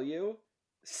will tell you,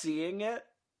 seeing it,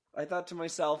 I thought to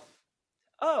myself,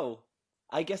 oh,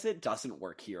 I guess it doesn't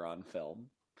work here on film.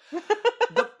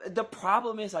 The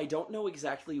problem is I don't know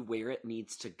exactly where it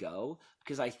needs to go,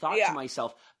 because I thought to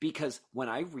myself, because when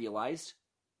I realized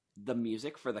the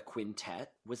music for the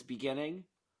quintet was beginning,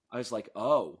 I was like,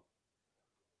 oh,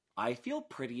 I Feel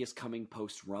Pretty is coming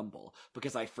post Rumble,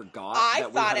 because I forgot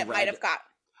it might have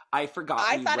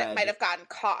gotten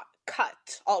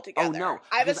cut altogether. Oh no.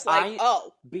 I was like,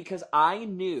 because I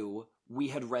knew we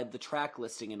had read the track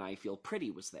listing and I Feel Pretty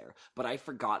was there, but I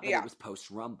forgot that it was post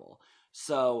Rumble.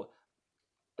 So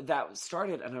that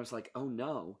started and I was like, oh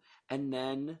no. And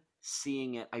then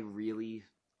seeing it, I really,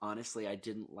 honestly, I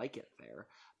didn't like it there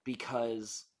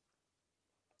because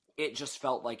it just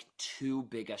felt like too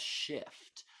big a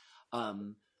shift.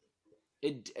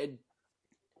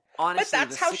 Honestly,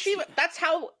 but that's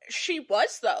how she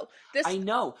was though. I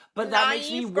know, but that makes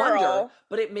me wonder.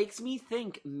 But it makes me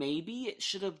think maybe it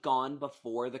should have gone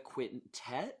before the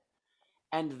quintet,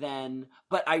 And then,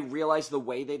 but I realized the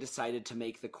way they decided to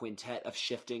make the quintet of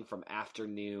shifting from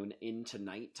afternoon into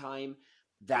nighttime,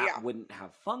 that Yeah. wouldn't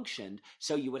have functioned.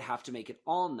 So you would have to make it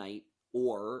all night,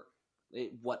 or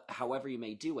however you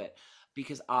may do it,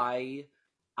 because I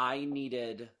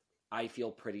needed I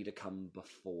Feel Pretty to come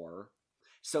before,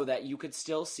 so that you could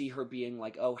still see her being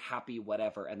like, oh, happy,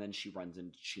 whatever, and then she runs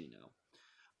into Chino.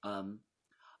 Um,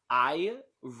 I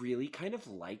really kind of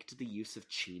liked the use of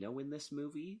Chino in this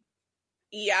movie.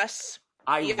 Yes.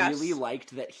 I really Yes.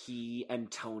 liked that he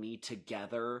and Tony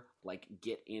together like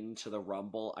get into the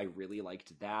Rumble. I really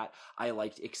liked that. I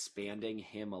liked expanding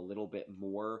him a little bit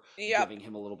more, Yep. giving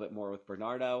him a little bit more with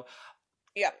Bernardo.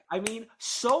 Yep. I mean,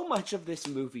 so much of this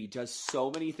movie does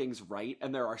so many things right,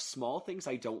 and there are small things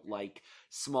I don't like,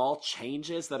 small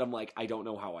changes that I'm like, I don't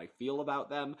know how I feel about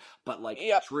them, but like,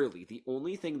 Yep. truly, the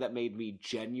only thing that made me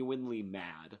genuinely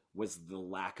mad was the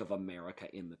lack of America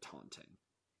in the taunting.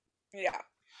 Yeah.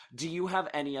 Do you have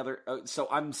any other? So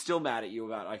I'm still mad at you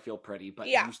about I Feel Pretty, but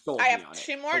Yeah. you sold I me have on it.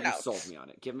 two more But you sold notes. me on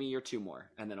it. Give me your two more,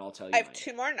 and then I'll tell I you have mine.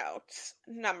 two more notes.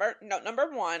 Note number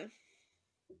one,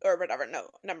 or whatever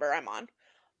number I'm on.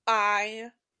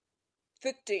 I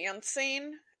The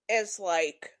dancing is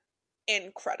like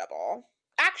incredible.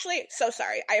 Actually, so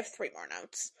sorry. I have three more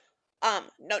notes.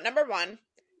 Note number one,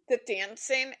 the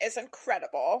dancing is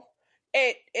incredible.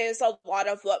 It is a lot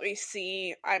of what we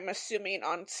see, I'm assuming,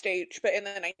 on stage, but in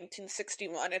the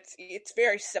 1961, it's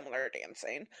very similar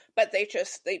dancing, but they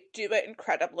do it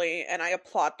incredibly, and I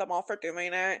applaud them all for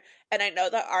doing it. And I know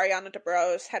that Ariana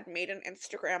DeBrose had made an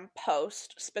Instagram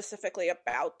post specifically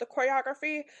about the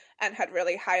choreography and had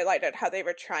really highlighted how they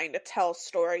were trying to tell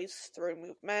stories through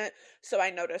movement. So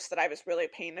I noticed that I was really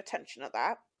paying attention to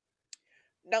that.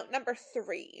 Note number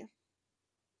three,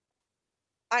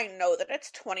 I know that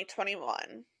it's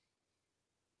 2021.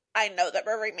 I know that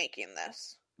we're remaking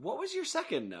this. What was your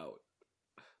second note?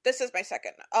 This is my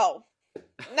second. Oh,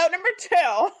 note number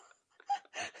two.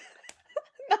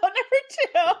 Note number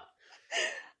two.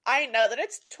 I know that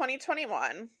it's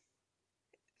 2021.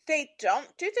 They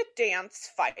don't do the dance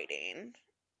fighting,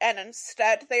 and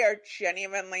instead they are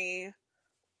genuinely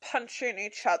punching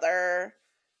each other,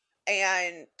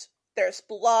 and there's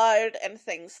blood and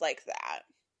things like that.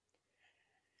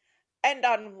 And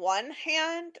on one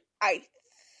hand, I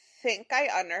think I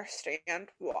understand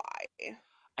why.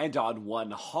 And on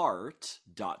one heart,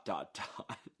 dot dot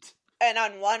dot. And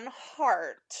on one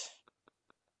heart,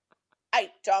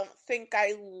 I don't think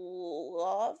I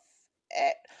love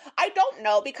it. I don't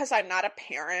know because I'm not a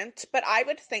parent, but I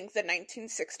would think the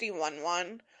 1961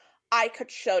 one I could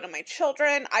show to my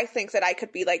children. I think that I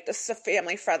could be like, this is a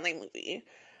family friendly movie.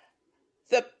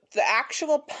 The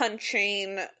actual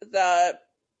punching, the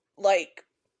like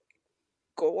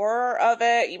gore of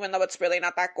it, even though it's really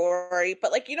not that gory,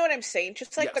 but like, you know what I'm saying?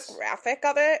 Just like the Yes. graphic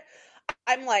of it.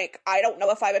 I'm like, I don't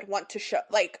know if I would want to show,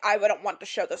 like, I wouldn't want to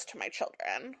show this to my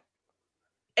children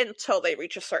until they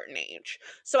reach a certain age.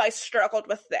 So I struggled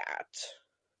with that.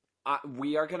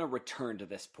 We are going to return to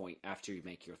this point after you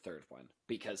make your third one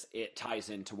because it ties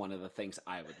into one of the things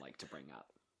I would like to bring up.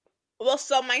 Well,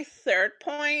 so my third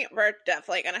point, we're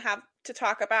definitely going to have to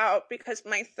talk about because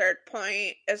my third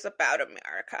point is about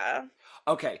America.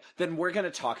 Okay, then we're going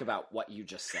to talk about what you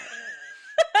just said.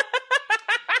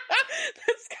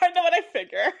 That's kind of what I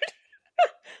figured.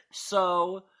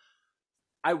 So,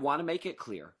 I want to make it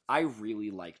clear. I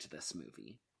really liked this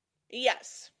movie.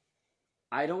 Yes.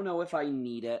 I don't know if I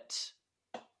need it.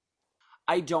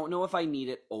 I don't know if I need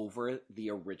it over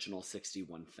the original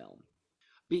 61 film.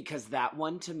 Because that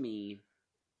one to me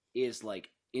is like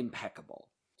impeccable.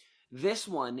 This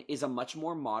one is a much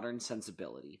more modern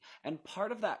sensibility, and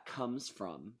part of that comes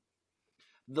from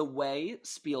the way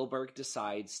Spielberg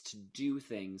decides to do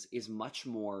things is much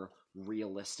more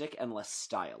realistic and less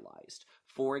stylized.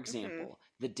 For example,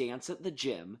 the dance at the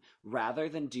gym, rather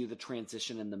than do the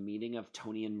transition and the meaning of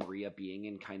Tony and Maria being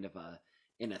in kind of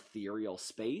an ethereal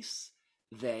space,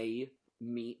 they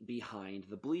meet behind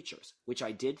the bleachers, which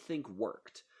I did think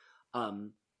worked.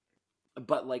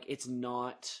 But like it's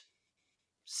not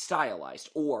stylized.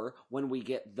 Or when we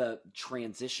get the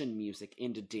transition music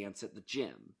into Dance at the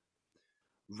Gym,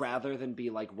 rather than be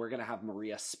like we're gonna have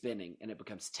Maria spinning and it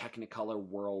becomes Technicolor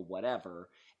whirl whatever,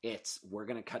 it's we're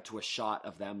gonna cut to a shot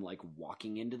of them like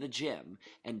walking into the gym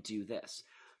and do this.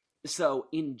 So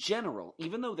in general,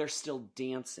 even though they're still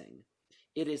dancing,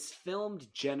 it is filmed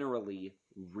generally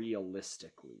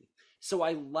realistically. So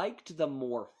I liked the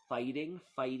more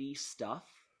fighty stuff.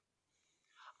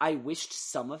 I wished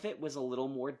some of it was a little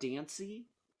more dancey,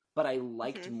 but I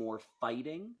liked more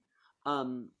fighting.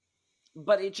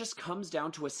 but it just comes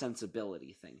down to a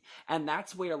sensibility thing. And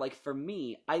that's where, like, for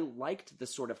me, I liked the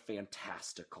sort of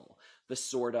fantastical, the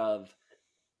sort of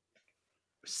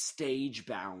stage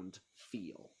bound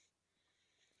feel.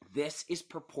 This is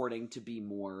purporting to be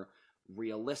more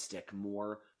realistic,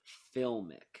 more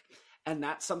filmic. And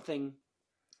that's something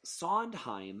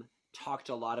Sondheim talked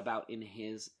a lot about in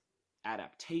his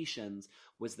adaptations,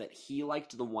 was that he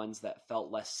liked the ones that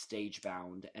felt less stage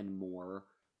bound and more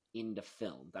into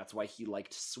film. That's why he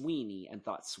liked Sweeney and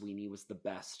thought Sweeney was the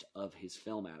best of his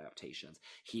film adaptations.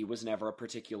 He was never a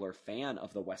particular fan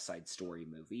of the West Side Story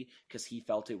movie because he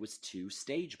felt it was too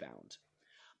stage bound.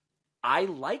 I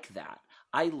like that.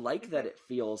 I like that it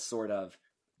feels sort of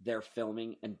they're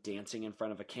filming and dancing in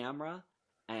front of a camera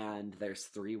and there's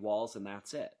 3 walls and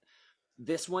that's it.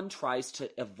 This one tries to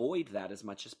avoid that as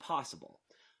much as possible.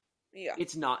 Yeah.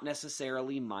 It's not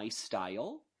necessarily my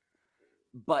style,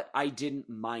 but I didn't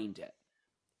mind it.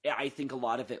 I think a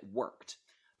lot of it worked.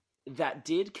 That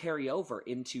did carry over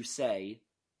into, say,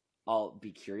 I'll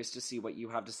be curious to see what you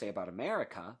have to say about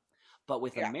America, but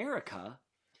with America,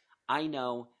 I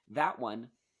know that one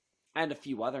and a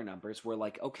few other numbers were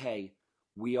like, okay,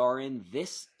 we are in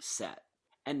this set,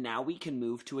 and now we can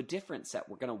move to a different set.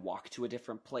 We're going to walk to a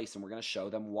different place, and we're going to show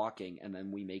them walking, and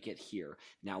then we make it here.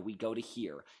 Now we go to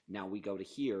here. Now we go to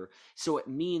here. So it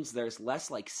means there's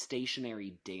less like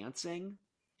stationary dancing,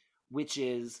 which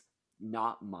is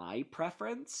not my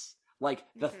preference. Like,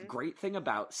 the great thing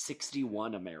about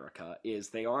 61 America is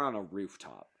they are on a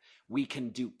rooftop. We can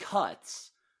do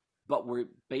cuts, but we're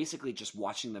basically just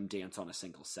watching them dance on a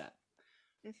single set.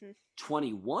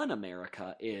 21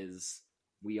 America is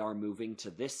we are moving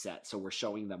to this set, so we're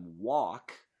showing them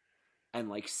walk and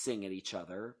like sing at each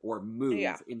other or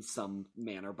move in some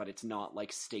manner, but it's not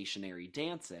like stationary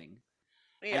dancing.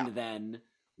 And then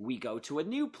we go to a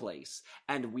new place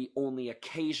and we only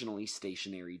occasionally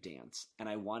stationary dance. And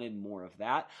I wanted more of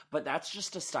that, but that's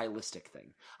just a stylistic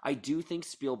thing. I do think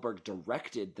Spielberg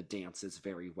directed the dances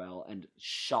very well and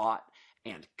shot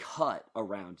and cut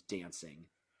around dancing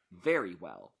very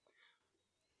well.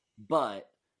 But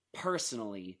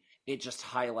personally, it just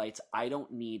highlights I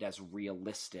don't need as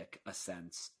realistic a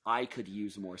sense. I could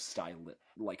use more stylism.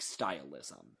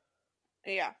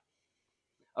 Yeah.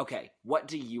 Okay, what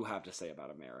do you have to say about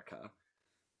America?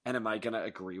 And am I going to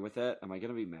agree with it? Am I going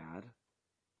to be mad?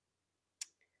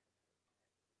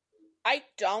 I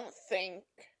don't think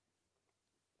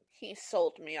he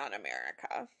sold me on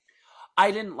America.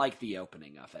 I didn't like the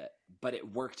opening of it, but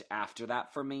it worked after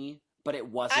that for me. But it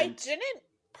wasn't I didn't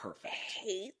perfect.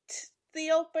 Hate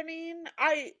the opening.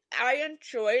 I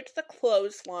enjoyed the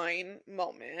clothesline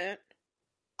moment.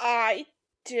 I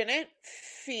didn't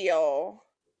feel...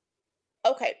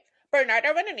 Okay, Bernardo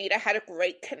and Anita had a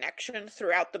great connection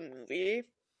throughout the movie.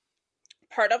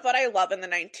 Part of what I love in the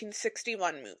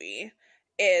 1961 movie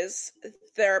is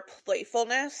their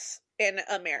playfulness in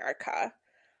America.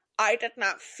 I did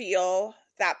not feel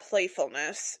that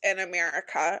playfulness in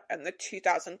America in the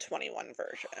 2021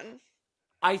 version.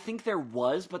 I think there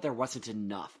was, but there wasn't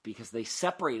enough because they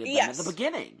separated them at the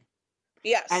beginning.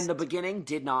 Yes. And the beginning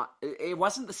did not... It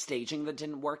wasn't the staging that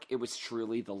didn't work. It was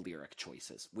truly the lyric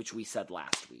choices, which we said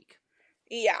last week.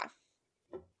 Yeah.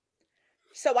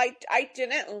 So I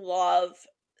didn't love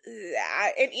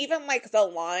that. And even, like, the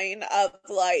line of,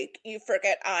 like, you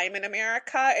forget I'm in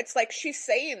America, it's like she's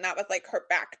saying that with, like, her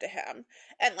back to him.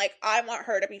 And, like, I want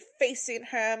her to be facing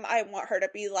him. I want her to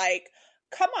be like,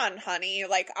 come on, honey.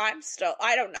 Like, I'm still...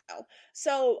 I don't know.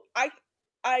 So I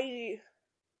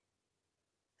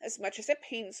as much as it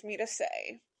pains me to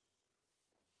say,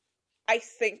 I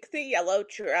think the yellow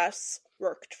dress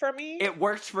worked for me. It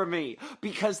worked for me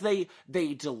because they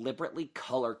deliberately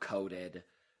color-coded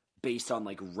based on,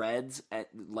 like, reds,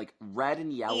 like, red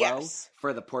and yellow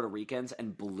for the Puerto Ricans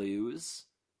and blues.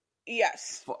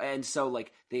 Yes. And so,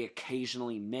 like, they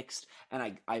occasionally mixed,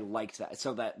 and I liked that.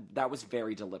 So that was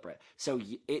very deliberate. So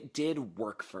it did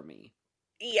work for me.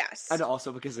 Yes. And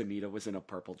also because Anita was in a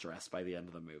purple dress by the end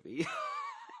of the movie.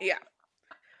 Yeah.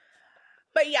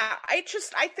 But yeah, I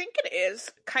think it is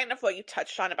kind of what you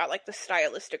touched on about, like, the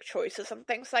stylistic choices and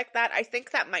things like that. I think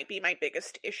that might be my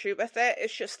biggest issue with it.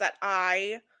 It's just that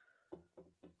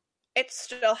it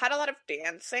still had a lot of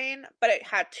dancing, but it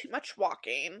had too much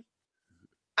walking.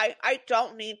 I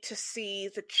don't need to see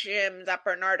the gym that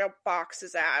Bernardo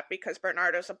boxes at because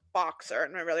Bernardo's a boxer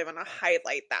and I really want to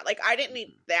highlight that. Like, I didn't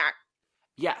need that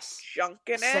junk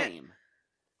in it. Same.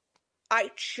 I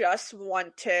just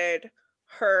wanted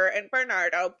her and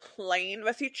Bernardo playing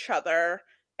with each other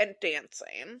and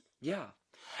dancing. Yeah.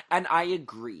 And I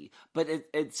agree. But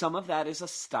some of that is a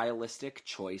stylistic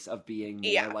choice of being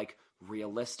more like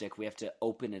realistic. We have to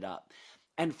open it up.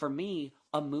 And for me,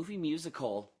 a movie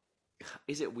musical,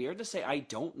 is it weird to say I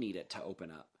don't need it to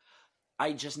open up?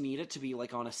 I just need it to be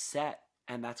like on a set,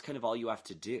 and that's kind of all you have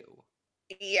to do.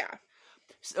 Yeah.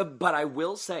 But I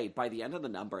will say, by the end of the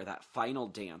number, that final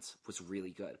dance was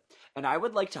really good. And I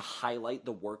would like to highlight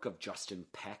the work of Justin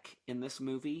Peck in this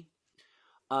movie.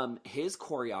 His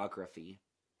choreography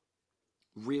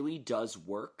really does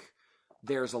work.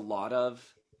 There's a lot of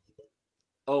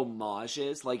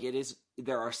homages. Like,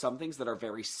 there are some things that are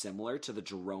very similar to the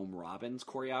Jerome Robbins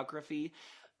choreography.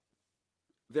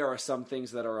 There are some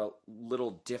things that are a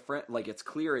little different. Like, it's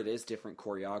clear it is different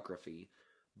choreography,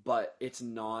 but it's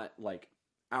not, like,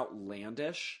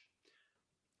 outlandish.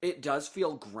 It does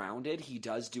feel grounded. He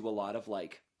does do a lot of,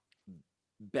 like,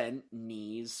 bent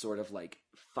knees, sort of, like,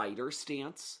 fighter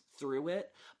stance through it.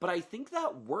 But I think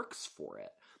that works for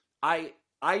it. I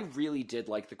really did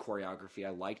like the choreography.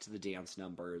 I liked the dance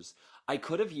numbers. I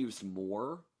could have used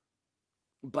more,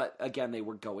 but again, they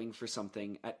were going for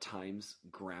something at times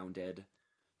grounded.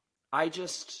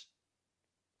 This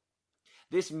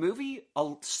movie,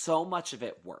 so much of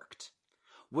it worked.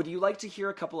 Would you like to hear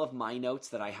a couple of my notes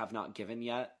that I have not given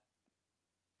yet?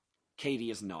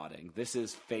 Katie is nodding. This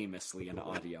is famously an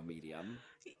audio medium.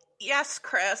 Yes,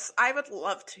 Chris, I would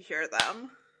love to hear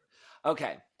them.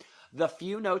 Okay, the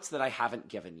few notes that I haven't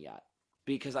given yet,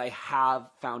 because I have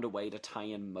found a way to tie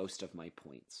in most of my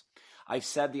points. I've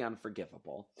said the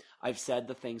unforgivable. I've said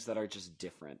the things that are just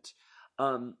different.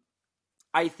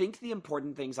 I think the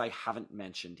important things I haven't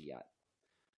mentioned yet.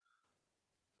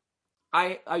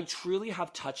 I truly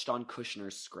have touched on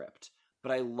Kushner's script,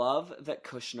 but I love that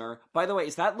Kushner... By the way,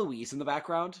 is that Louise in the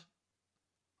background?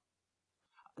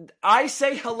 I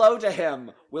say hello to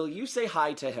him. Will you say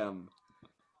hi to him?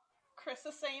 Chris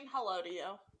is saying hello to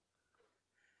you.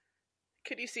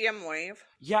 Could you see him wave?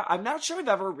 Yeah, I'm not sure I've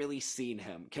ever really seen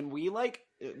him. Can we, like,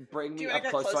 bring me up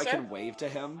close so I can wave to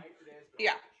him?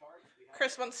 Yeah.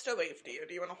 Chris wants to wave to you.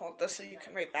 Do you want to hold this so you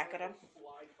can wave back at him?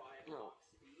 Oh.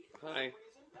 Hi.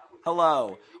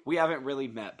 Hello. We haven't really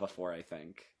met before, I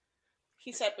think.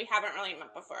 He said we haven't really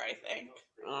met before, I think.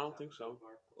 I don't think so.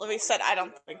 Louise said, I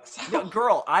don't think so. No,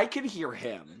 girl, I can hear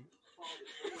him.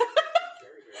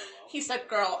 He said,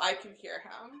 girl, I can hear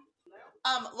him.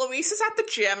 Luis is at the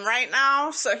gym right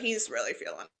now, so he's really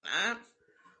feeling it.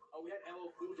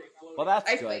 Well,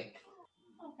 that's good. Okay.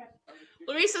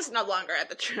 Luis is no longer at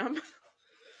the gym.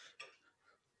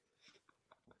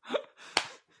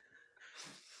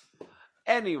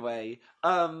 Anyway,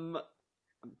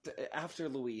 after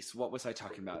Luis, what was I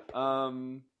talking about?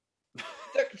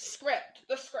 The script.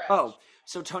 Oh,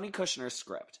 so Tony Kushner's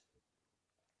script.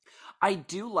 I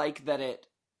do like that it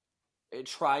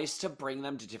tries to bring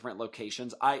them to different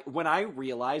locations. When I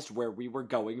realized where we were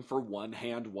going for One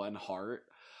Hand, One Heart,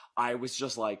 I was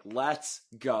just like, let's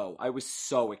go. I was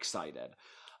so excited.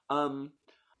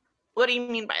 What do you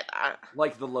mean by that?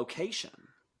 Like the location.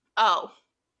 Oh,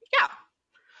 yeah.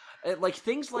 Like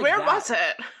things like where that. Where was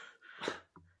it?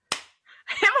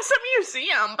 It was a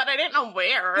museum, but I didn't know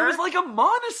where. It was like a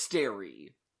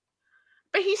monastery.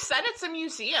 But he said it's a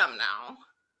museum now.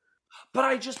 But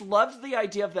I just loved the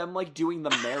idea of them, like, doing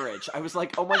the marriage. I was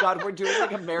like, oh my god, we're doing,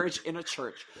 like, a marriage in a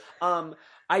church. I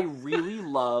really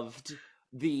loved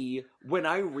when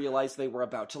I realized they were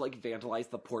about to, like, vandalize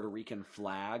the Puerto Rican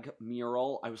flag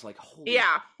mural, I was like, holy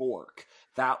fork.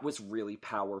 That was really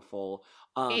powerful.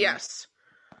 Yes.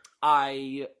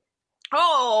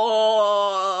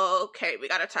 Oh, okay, we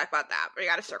gotta talk about that. We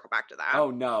gotta circle back to that.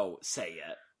 Oh no, say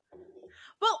it.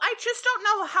 Well, I just don't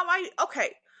know how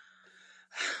okay.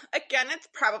 Again, it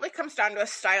probably comes down to a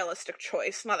stylistic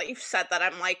choice. Now that you've said that,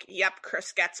 I'm like, yep,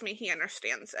 Chris gets me. He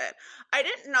understands it. I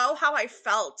didn't know how I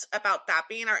felt about that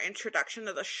being our introduction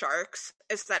to the sharks.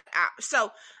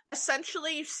 So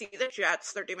essentially you see the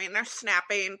Jets, they're doing their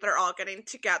snapping, they're all getting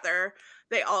together,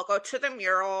 they all go to the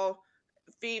mural,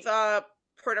 Viva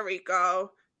Puerto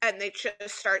Rico, and they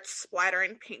just start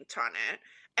splattering paint on it.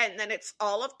 And then it's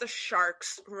all of the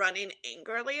sharks running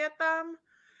angrily at them.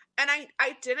 And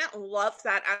I didn't love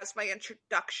that as my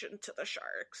introduction to the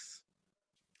sharks.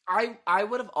 I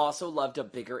would have also loved a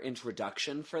bigger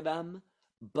introduction for them,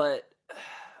 but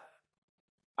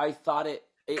I thought it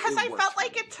because I felt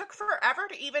like it took forever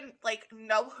to even like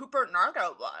know who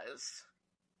Bernardo was.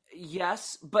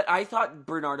 Yes, but I thought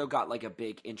Bernardo got like a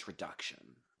big introduction.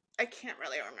 I can't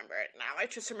really remember it now. I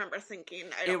just remember thinking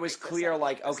it was clear,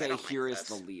 like, okay, here is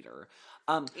the leader.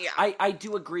 Yeah. I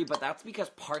do agree, but that's because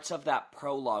parts of that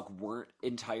prologue weren't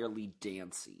entirely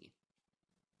dancey.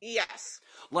 Yes.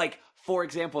 Like, for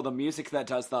example, the music that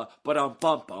does the ba-dum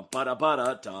bum bum ba-da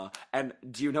ba-da da. And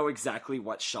do you know exactly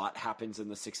what shot happens in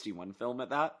the 61 film at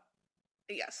that?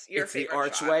 Yes, your It's the favorite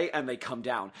archway shot. and they come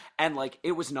down. And like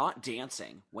it was not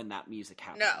dancing when that music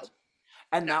happened. No.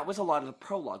 And No. that was a lot of the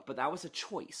prologue, but that was a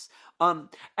choice. And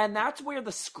that's where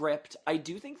the script, I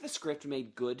do think the script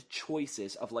made good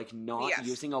choices of like not Yes.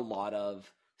 using a lot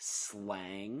of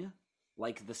slang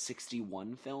like the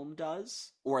 61 film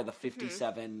does or the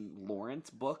 57 Lawrence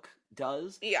book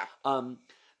does. Yeah.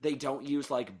 They don't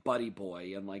use like Buddy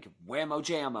Boy and like Whammo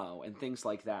Jammo and things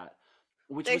like that.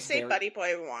 Which They was say Buddy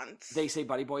Boy once. They say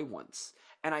Buddy Boy once.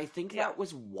 And I think Yeah. that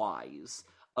was wise.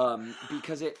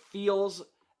 Because it feels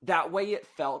that way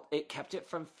it kept it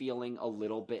from feeling a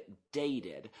little bit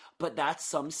dated, but that's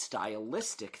some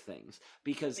stylistic things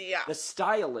because Yeah. the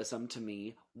stylism to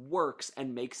me works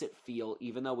and makes it feel,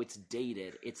 even though it's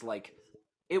dated, it's like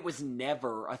it was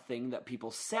never a thing that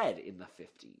people said in the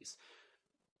 50s.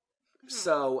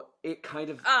 So it kind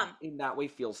of in that way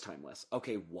feels timeless.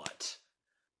 Okay, what?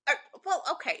 Well,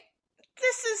 okay.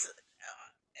 This is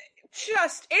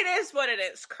just, it is what it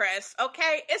is, Chris,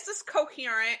 okay? Is this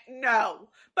coherent? No.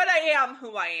 But I am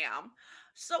who I am.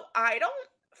 So I don't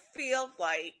feel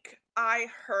like I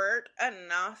heard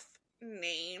enough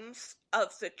names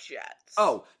of the Jets.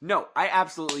 Oh, no, I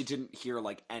absolutely didn't hear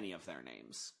like any of their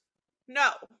names.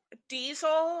 No.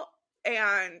 Diesel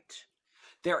and...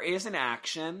 There is an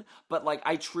action, but like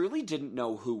I truly didn't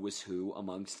know who was who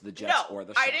amongst the Jets or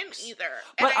the Sharks. I didn't either.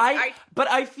 But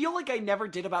I feel like I never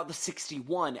did about the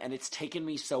 61, and it's taken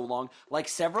me so long. Like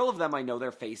several of them, I know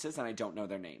their faces, and I don't know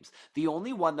their names. The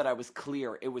only one that I was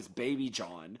clear, it was Baby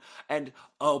John, and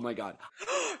oh my god,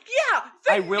 yeah,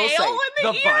 I will say in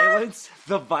the ear?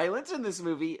 the violence in this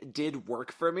movie did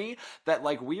work for me. That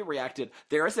like we reacted.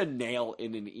 There is a nail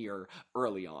in an ear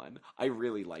early on. I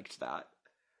really liked that.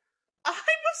 I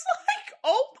was like,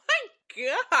 oh my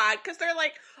god, because they're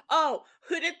like, oh,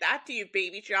 who did that to you,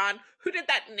 Baby John? Who did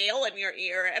that nail in your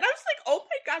ear? And I was like, oh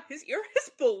my god, his ear is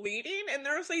bleeding, and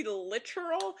there's a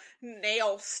literal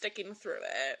nail sticking through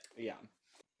it. Yeah.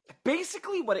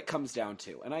 Basically what it comes down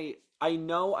to, and I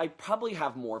know I probably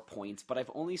have more points, but I've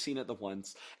only seen it the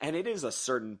once, and it is a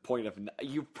certain point of...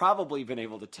 You've probably been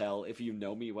able to tell if you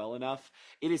know me well enough.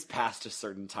 It is past a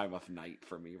certain time of night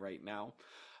for me right now.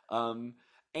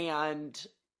 And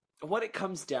what it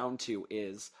comes down to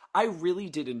is I really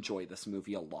did enjoy this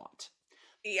movie a lot.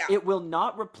 Yeah. It will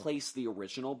not replace the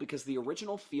original because the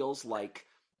original feels like...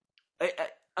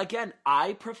 Again,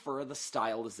 I prefer the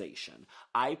stylization.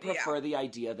 I prefer the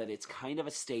idea that it's kind of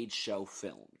a stage show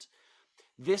filmed.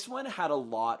 This one had a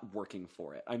lot working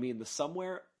for it. I mean, the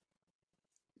Somewhere...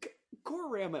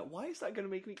 Goramit, why is that going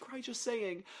to make me cry just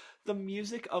saying? The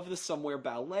music of the Somewhere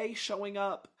Ballet showing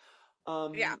up.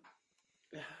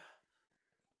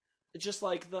 Just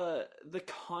like the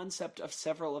concept of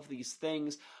several of these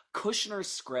things.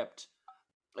 Kushner's script.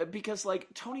 Because, like,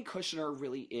 Tony Kushner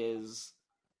really is...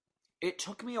 It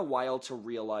took me a while to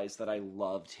realize that I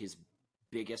loved his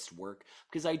biggest work.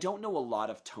 Because I don't know a lot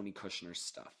of Tony Kushner's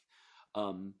stuff.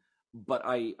 But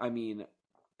I mean...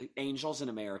 Angels in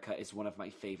America is one of my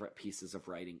favorite pieces of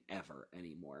writing ever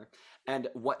anymore. And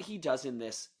what he does in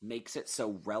this makes it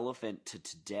so relevant to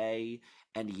today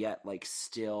and yet like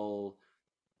still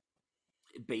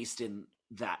based in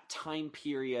that time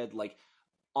period, like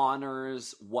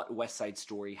honors what West Side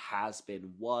Story has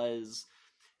been, was.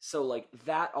 So like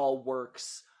that all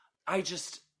works.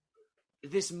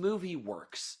 This movie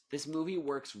works. This movie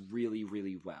works really,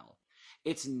 really well.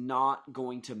 It's not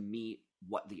going to meet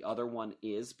what the other one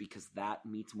is because that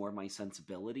meets more of my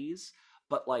sensibilities.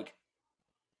 But like,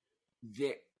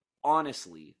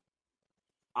 honestly,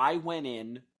 I went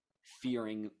in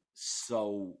fearing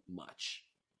so much.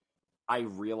 I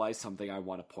realized something I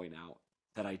want to point out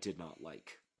that I did not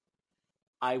like.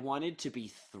 I wanted to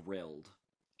be thrilled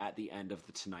at the end of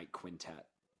the Tonight Quintet.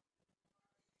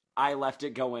 I left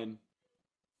it going,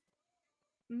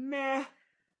 meh.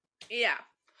 Yeah.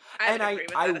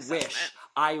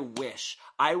 I wish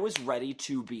I was ready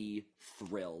to be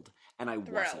thrilled, and I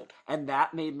wasn't. And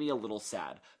that made me a little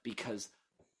sad, because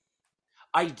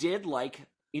I did like,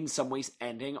 in some ways,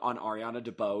 ending on Ariana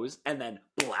DeBose, and then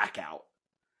blackout.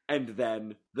 And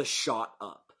then the shot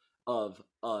up of,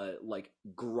 like,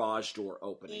 garage door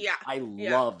opening. Yeah. I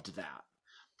loved that.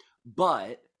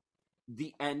 But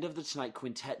the end of the Tonight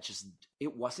Quintet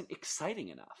it wasn't exciting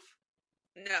enough.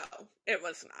 No, it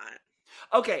was not.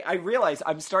 Okay, I realize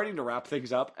I'm starting to wrap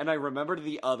things up, and I remembered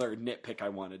the other nitpick I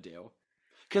want to do.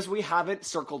 Because we haven't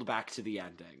circled back to the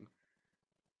ending.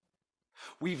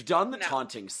 We've done the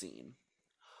taunting scene.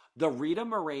 The Rita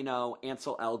Moreno,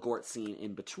 Ansel Elgort scene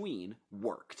in between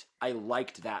worked. I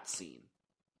liked that scene.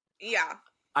 Yeah.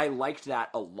 I liked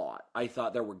that a lot. I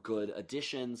thought there were good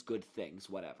additions, good things,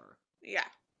 whatever. Yeah.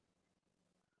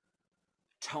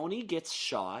 Tony gets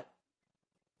shot,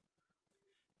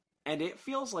 and it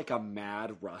feels like a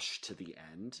mad rush to the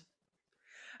end.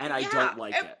 And I don't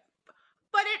like it.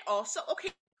 But it also, okay,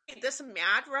 this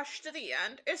mad rush to the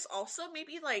end is also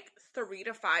maybe like 3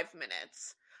 to 5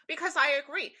 minutes. Because I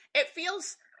agree, it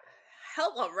feels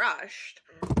hella rushed.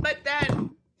 But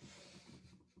then,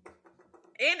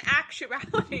 in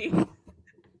actuality...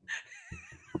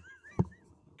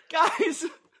 Guys,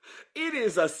 it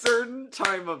is a certain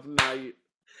time of night.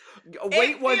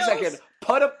 Wait 1 second.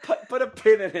 Put a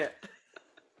pin in it.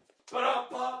 Tonight.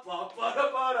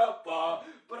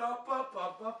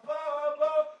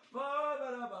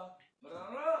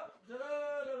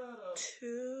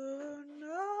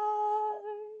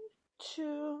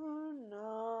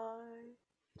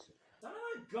 Oh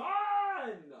my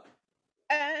God!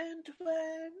 And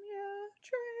when you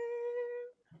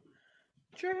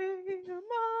dream of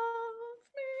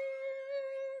me.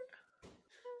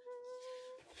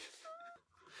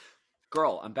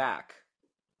 Girl, I'm back.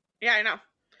 Yeah, I know.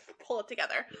 Pull it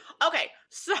together. Okay,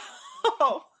 so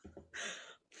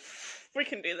we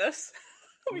can do this.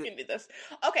 We can do this.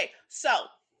 Okay, so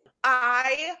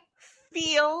I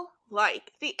feel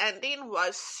like the ending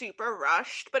was super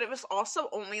rushed, but it was also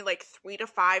only like 3 to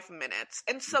 5 minutes.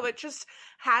 And so it just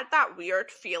had that weird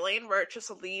feeling where it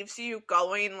just leaves you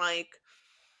going like,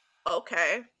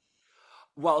 okay.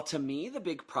 Well, to me, the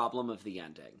big problem of the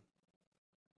ending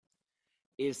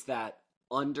is that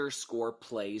underscore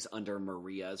plays under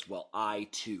Maria's "well, I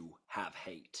too have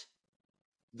hate."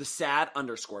 The sad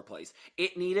underscore plays.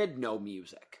 It needed no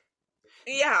music.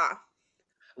 Yeah.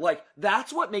 Like,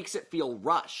 that's what makes it feel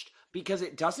rushed, because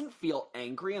it doesn't feel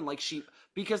angry and like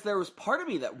because there was part of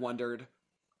me that wondered,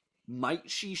 might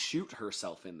she shoot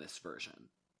herself in this version?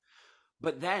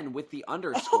 But then with the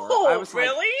underscore, I was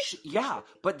really? like, yeah.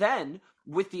 But then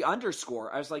with the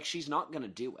underscore, I was like, she's not going to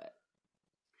do it.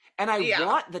 And I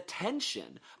want the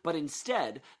tension, but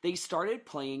instead they started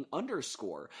playing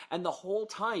underscore. And the whole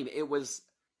time it was,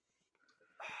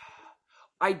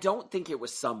 I don't think it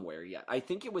was Somewhere Yet. I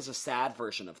think it was a sad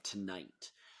version of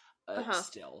Tonight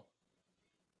still.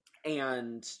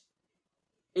 And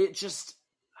it just,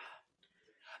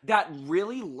 that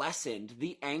really lessened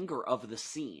the anger of the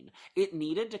scene. It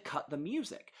needed to cut the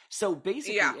music. So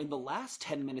basically, in the last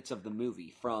 10 minutes of the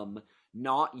movie, from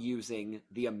not using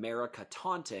the America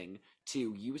taunting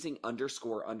to using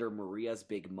underscore under Maria's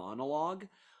big monologue,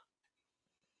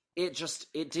 it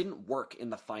didn't work in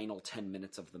the final 10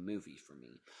 minutes of the movie for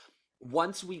me.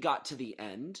 Once we got to the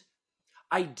end,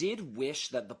 I did wish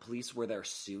that the police were there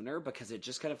sooner, because it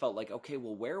just kind of felt like, okay,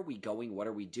 well, where are we going? What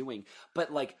are we doing?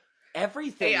 But like,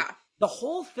 everything, the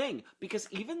whole thing, because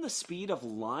even the speed of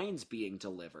lines being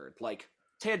delivered, like,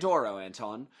 Teodoro,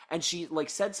 Anton, and she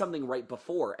like said something right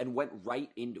before and went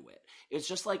right into it. It's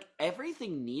just like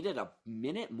everything needed a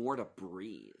minute more to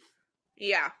breathe.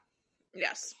 Yeah.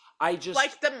 Yes. I just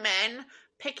like the men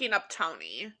picking up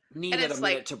Tony needed a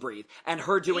minute to breathe, and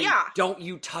her doing "Don't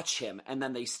you touch him," and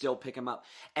then they still pick him up.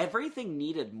 Everything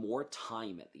needed more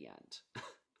time at the end.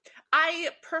 I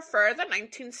prefer the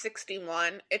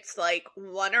 1961. It's like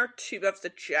 1 or 2 of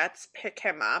the jets pick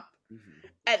him up,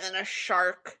 and then a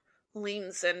shark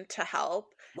leans in to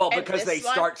help. Well, because they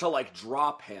start to like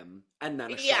drop him, and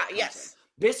then a shark comes in.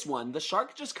 This one, the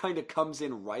shark just kind of comes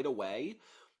in right away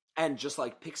and just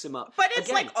like picks him up. But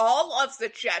it's like all of the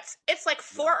jets. It's like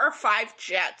 4 or 5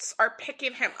 jets are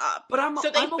picking him up. But so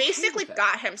they basically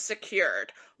got him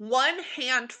secured. One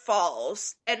hand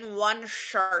falls and one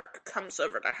shark comes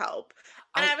over to help.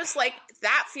 And I was like,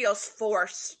 that feels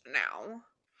forced now.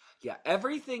 Yeah,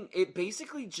 everything, it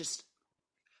basically just,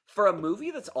 for a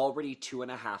movie that's already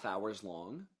 2.5 hours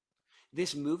long,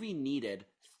 this movie needed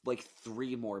like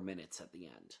 3 more minutes at the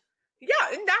end.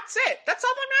 Yeah, and that's it. That's all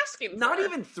I'm asking for. Not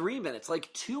even 3 minutes,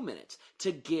 like 2 minutes,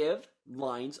 to give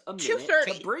lines a minute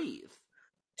to breathe.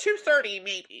 2:30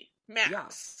 maybe, max. Yeah.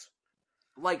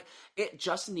 Like, it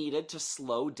just needed to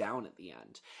slow down at the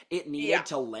end. It needed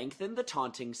to lengthen the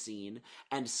taunting scene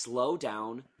and slow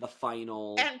down the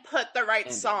final... And put the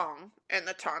right song in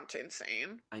the taunting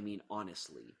scene. I mean,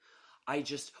 honestly,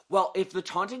 well, if the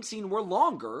taunting scene were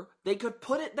longer, they could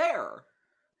put it there.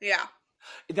 Yeah.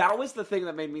 That was the thing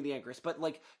that made me the angriest. But,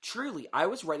 like, truly, I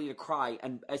was ready to cry.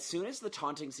 And as soon as the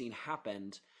taunting scene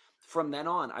happened, from then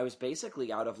on, I was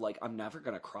basically out of like, I'm never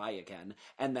gonna cry again.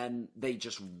 And then they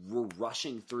just were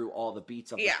rushing through all the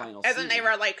beats of the final scene. And then they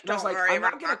were like, And I was don't like, worry, I'm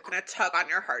we're not not gonna tug on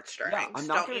your heartstrings. Yeah, I'm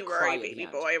not Don't gonna you cry worry, at the baby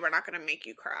end. boy. We're not gonna make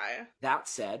you cry. That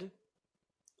said,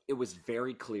 it was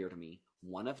very clear to me,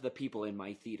 one of the people in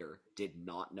my theater did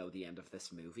not know the end of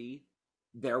this movie.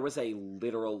 There was a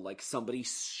literal, like, somebody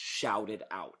shouted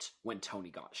out when Tony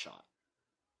got shot.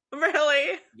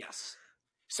 Really? Yes.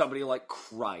 Somebody, like,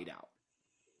 cried out.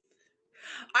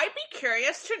 I'd be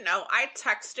curious to know. I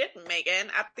texted Megan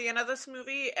at the end of this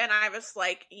movie, and I was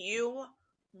like, you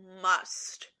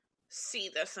must see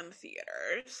this in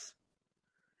theaters.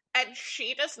 And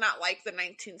she does not like the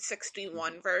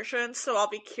 1961 version, so I'll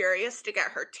be curious to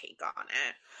get her take on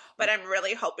it. But I'm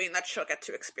really hoping that she'll get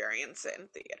to experience it in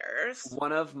theaters.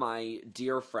 One of my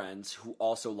dear friends, who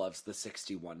also loves the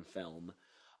 61 film,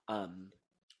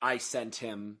 I sent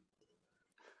him,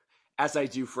 as I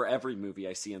do for every movie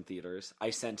I see in theaters, I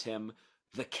sent him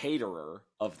the caterer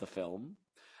of the film.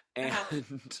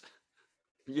 And,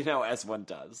 you know, as one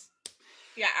does.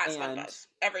 Yeah, as one does.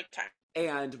 Every time.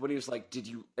 And when he was like, did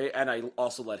you... And I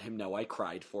also let him know I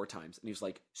cried 4 times. And he was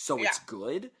like, so it's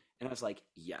good? And I was like,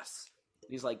 yes.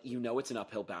 And he's like, you know it's an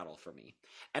uphill battle for me.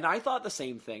 And I thought the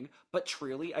same thing, but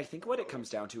truly, I think what it comes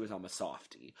down to is I'm a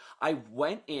softie. I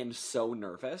went in so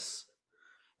nervous,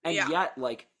 and yet,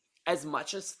 like, as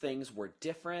much as things were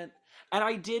different, and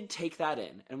I did take that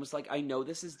in, and was like, I know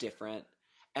this is different,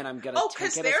 and I'm gonna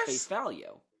take it as face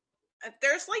value.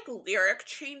 There's, like, lyric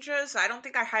changes. I don't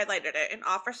think I highlighted it. In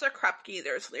Officer Krupke,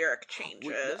 there's lyric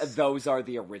changes. Those are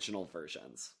the original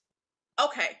versions.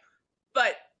 Okay.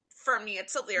 But for me,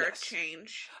 it's a lyric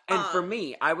change. And for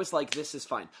me, I was like, this is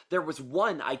fine. There was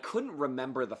one, I couldn't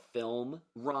remember the film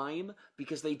rhyme,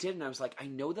 because they did, and I was like, I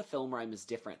know the film rhyme is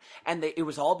different. And it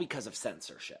was all because of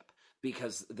censorship.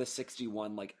 Because the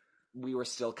 61, like, we were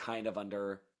still kind of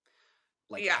under...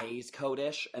 like Hays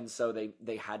Code-ish, and so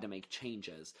they had to make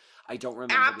changes. I don't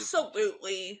remember.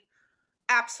 Absolutely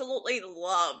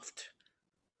loved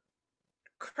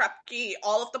Krupke.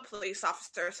 All of the police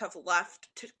officers have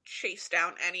left to chase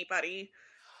down anybody.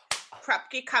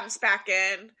 Krupke comes back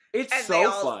in. It's so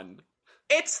fun.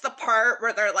 It's the part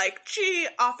where they're like, gee,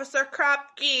 Officer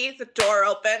Krupke. The door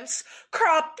opens.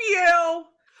 Krupp you!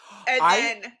 And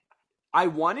then... I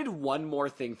wanted one more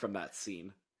thing from that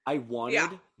scene. I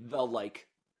wanted the, like...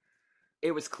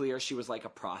 It was clear she was, like, a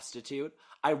prostitute.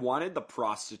 I wanted the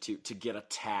prostitute to get a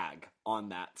tag on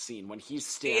that scene when he's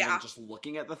standing just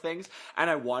looking at the things. And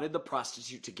I wanted the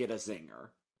prostitute to get a zinger.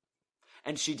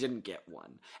 And she didn't get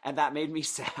one. And that made me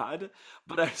sad.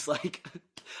 But I was like,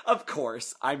 of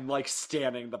course, I'm, like,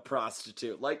 standing the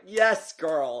prostitute. Like, yes,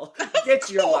 girl, get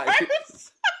your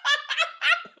life.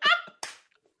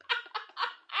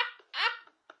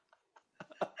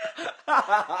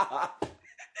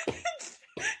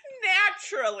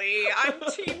 Naturally, I'm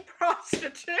team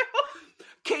prostitute.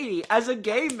 Katie, as a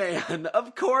gay man,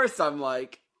 of course I'm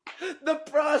like, the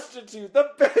prostitute, the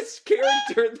best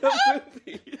character in the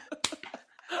movie.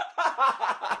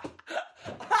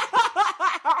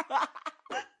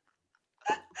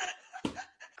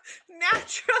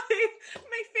 Naturally,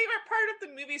 my favorite part of the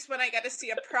movie is when I get to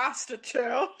see a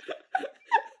prostitute.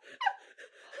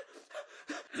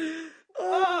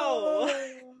 Oh,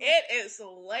 it is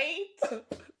late.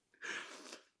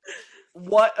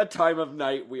 What a time of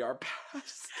night we are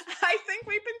past. I think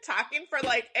we've been talking for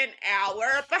like an hour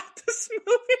about this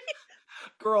movie.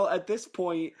 Girl, at this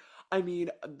point, I mean,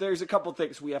 there's a couple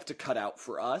things we have to cut out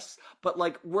for us, but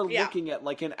like we're looking at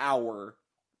like an hour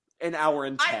and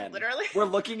 10. We're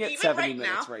looking at 70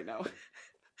 minutes right now.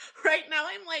 Right now,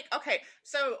 I'm like, okay,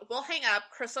 so we'll hang up.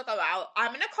 Chris will go out. I'm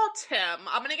going to call Tim.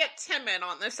 I'm going to get Tim in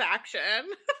on this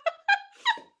action.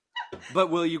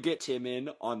 But will you get Tim in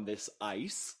on this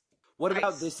ice? What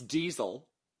about this Diesel?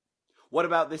 What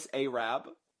about this Arab?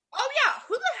 Oh, yeah.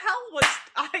 Who the hell was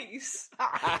Ice?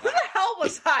 Who the hell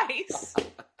was Ice?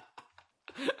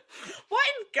 What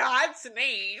in God's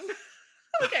name?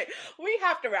 Okay, we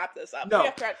have to wrap this up. No. We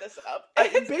have to wrap this up.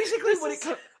 Basically,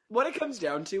 what it comes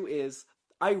down to is,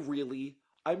 I'm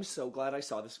so glad I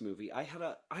saw this movie. I had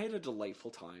a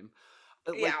delightful time.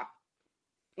 Like,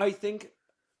 I think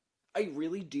I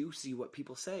really do see what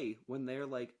people say when they're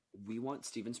like, we want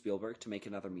Steven Spielberg to make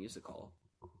another musical.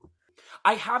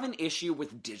 I have an issue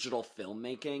with digital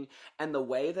filmmaking and the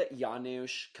way that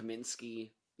Janusz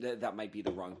Kaminski, that might be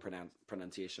the wrong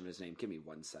pronunciation of his name. Give me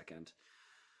 1 second.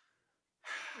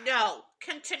 No,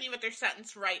 continue with your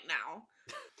sentence right now.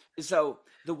 So,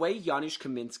 the way Janusz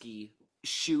Kaminski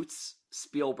shoots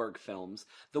Spielberg films,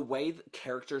 the way the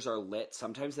characters are lit,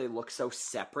 sometimes they look so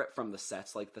separate from the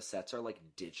sets, like the sets are like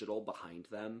digital behind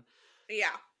them.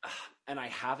 Yeah. And I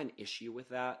have an issue with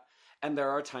that. And there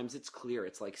are times it's clear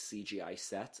it's like CGI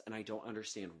sets, and I don't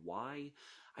understand why.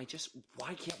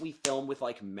 Why can't we film with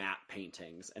like matte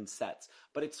paintings and sets?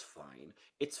 But it's fine.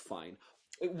 It's fine.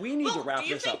 We need to wrap do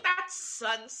you this think up. that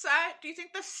sunset? Do you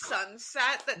think the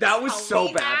sunset That was so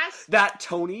Tony bad. has- That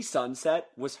Tony sunset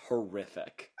was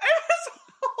horrific. It was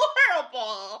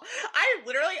horrible.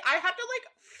 I had to like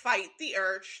fight the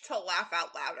urge to laugh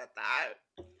out loud at that.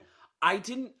 I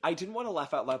didn't want to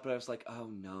laugh out loud, but I was like, oh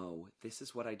no, this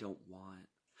is what I don't want.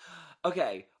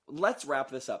 Okay, let's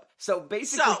wrap this up. So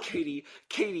basically,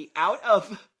 Katie, out of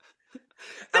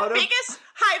biggest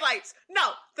highlights.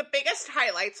 No, the biggest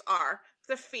highlights are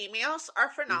the females are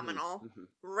phenomenal.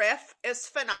 Riff is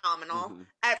phenomenal.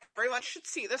 Everyone should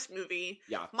see this movie.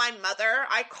 Yeah. My mother,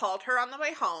 I called her on the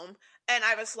way home, and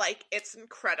I was like, "It's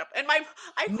incredible." And I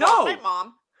called my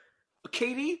mom.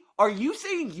 Katie, are you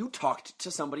saying you talked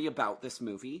to somebody about this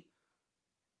movie?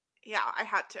 Yeah, I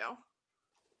had to.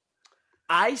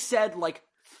 I said like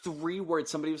 3 words.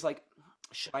 Somebody was like,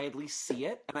 should I at least see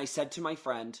it? And I said to my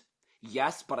friend,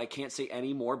 yes, but I can't say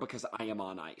any more because I am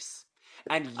on ice.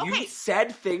 And you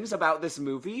said things about this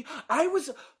movie. I was...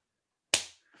 Okay,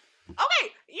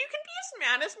 you can be as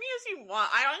mad as me as you want.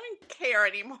 I don't even care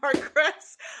anymore,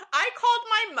 Chris. I called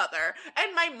my mother,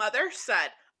 and my mother said,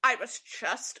 I was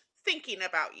just thinking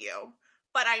about you,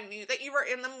 but I knew that you were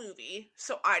in the movie,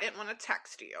 so I didn't want to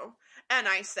text you. And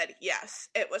I said, yes,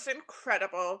 it was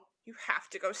incredible. You have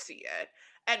to go see it.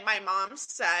 And my mom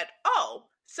said, oh,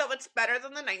 so it's better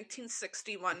than the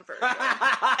 1961 version. And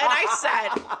I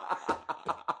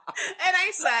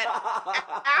said,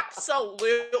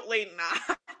 absolutely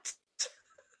not.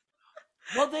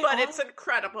 Well, but it's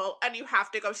incredible, and you have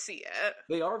to go see it.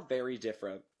 They are very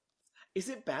different. Is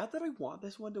it bad that I want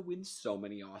this one to win so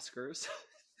many Oscars?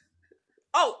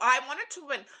 Oh, I want it to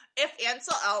win. If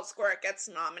Ansel Elgort gets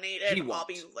nominated, I'll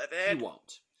be livid. He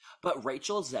won't. But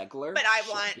Rachel Zegler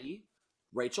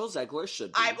Rachel Zegler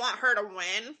should be. I want her to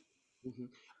win.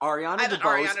 Ariana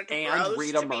DeBose and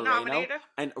Rita Moreno.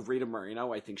 And Rita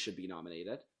Moreno, I think, should be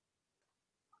nominated.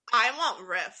 I want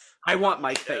Riff. I want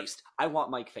Mike Faced.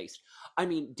 I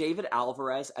mean, David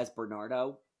Alvarez as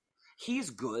Bernardo, he's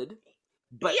good.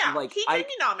 But yeah, like, he could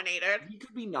be nominated. He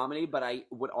could be nominated, but I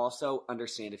would also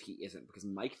understand if he isn't, because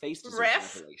Mike Faced is a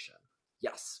revelation.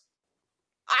 Yes.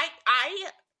 I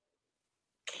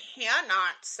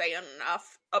cannot say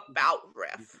enough about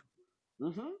Riff.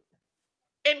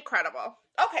 Incredible.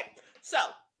 Okay, so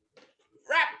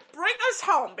bring us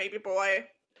home, baby boy.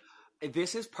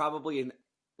 This is probably an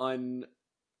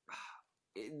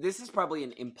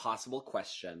impossible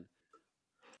question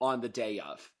on the day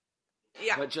of.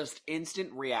 Yeah. But just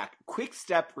quick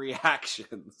step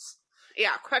reactions.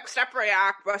 Yeah, quick step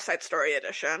react, West Side Story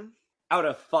edition. Out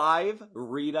of 5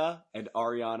 Rita and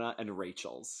Ariana and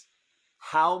Rachel's,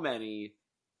 how many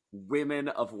women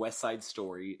of West Side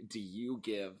Story do you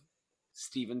give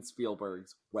Steven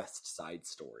Spielberg's West Side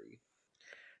Story?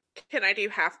 Can I do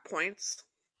half points?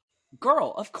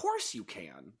 Girl, of course you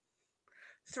can.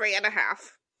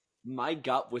 3.5. My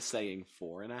gut was saying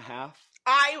 4.5.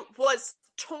 I was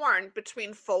torn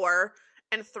between 4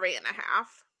 and 3.5.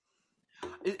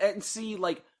 And see,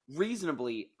 like,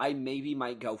 reasonably, I maybe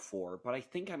might go 4, but I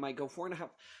think I might go 4.5.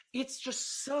 It's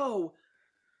just so...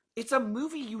 It's a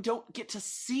movie you don't get to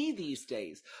see these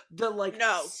days. The, like,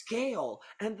 scale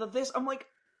and this. I'm like,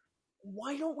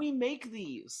 why don't we make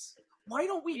these? Why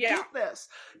don't we get this?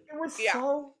 It was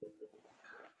so...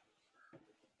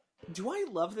 Do I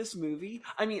love this movie?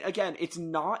 I mean, again, it's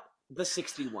not the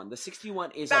 61. The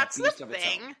 61 is a beast of its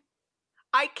own.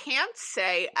 I can't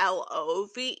say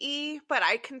LOVE, but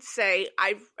I can say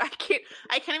I can't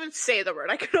even say the word.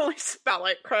 I can only spell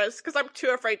it, Chris, because I'm too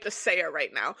afraid to say it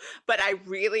right now. But I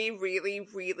really, really,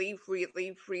 really,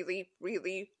 really, really,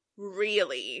 really,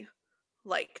 really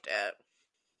liked it.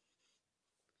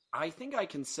 I think I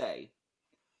can say,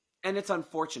 and it's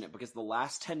unfortunate because the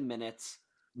last 10 minutes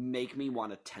make me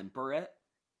want to temper it.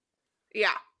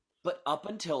 Yeah. But up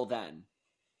until then,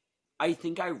 I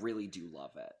think I really do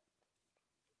love it.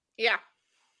 Yeah.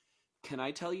 Can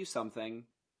I tell you something?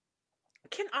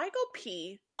 Can I go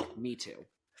pee? Me too.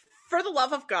 For the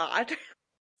love of God.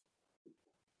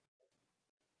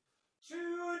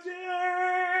 Today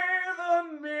the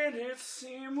minutes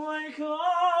seem like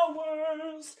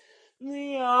hours.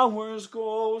 The hours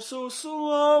go so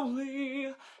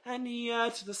slowly, and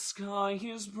yet the sky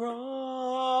is bright.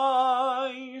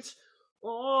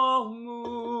 Oh,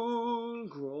 moon,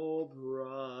 grow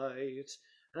bright,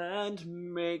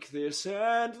 and make this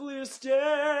endless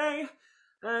day,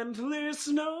 endless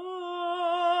night,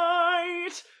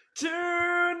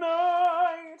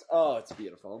 tonight. Oh, it's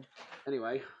beautiful.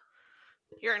 Anyway.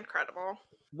 You're incredible.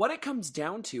 What it comes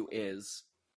down to is,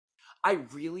 I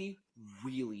really,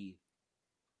 really,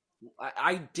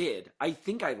 I did. I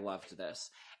think I loved this.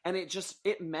 And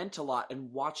it meant a lot.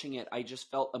 And watching it, I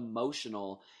just felt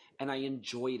emotional and I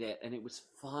enjoyed it and it was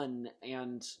fun.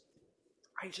 And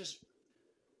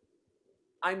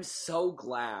I'm so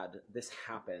glad this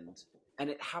happened. And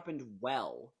it happened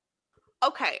well.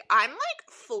 Okay, I'm like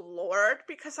floored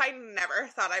because I never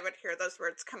thought I would hear those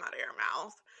words come out of your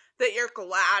mouth. That you're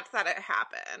glad that it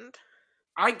happened.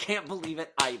 I can't believe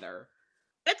it either.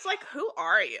 It's like, who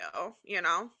are you? You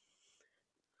know?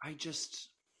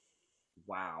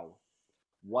 Wow.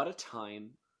 What a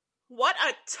time. What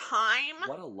a time.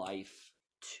 What a life.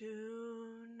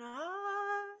 Tonight.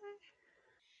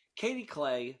 Katie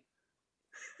Clay,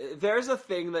 there's a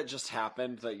thing that just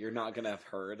happened that you're not going to have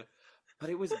heard,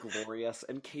 but it was glorious.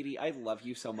 And Katie, I love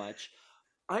you so much.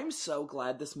 I'm so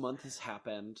glad this month has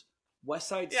happened. West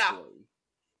Side Story.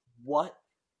 What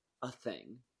a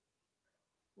thing.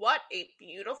 What a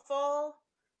beautiful,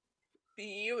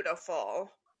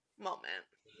 beautiful moment.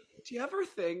 Do you ever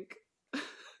think...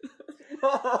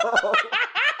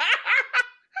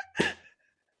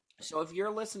 So if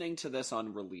you're listening to this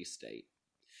on release date,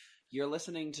 you're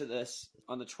listening to this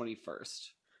on the 21st.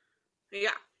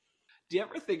 Yeah. Do you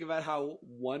ever think about how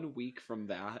 1 week from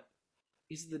that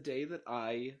is the day that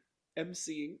I am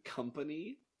seeing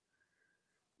Company?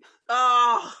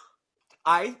 Oh.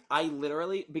 I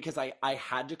literally, because I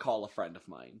had to call a friend of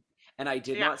mine, and I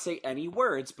did not say any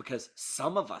words because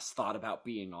some of us thought about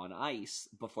being on ice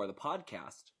before the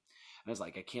podcast. And I was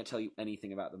like, I can't tell you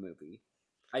anything about the movie.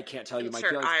 I can't tell you my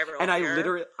feelings. And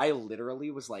I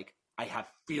literally was like, I have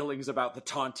feelings about the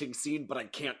taunting scene, but I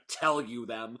can't tell you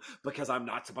them because I'm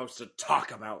not supposed to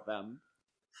talk about them.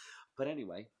 But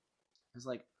anyway, I was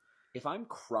like, if I'm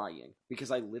crying,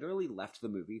 because I literally left the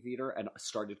movie theater and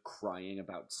started crying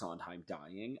about Sondheim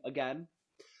dying again.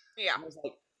 Yeah. I was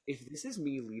like, if this is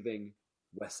me leaving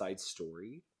West Side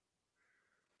Story,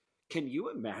 can you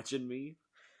imagine me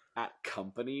at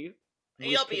Company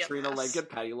with Katrina Lenk and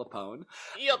Patti LuPone?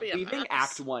 You'll be leaving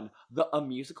Act 1, a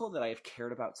musical that I have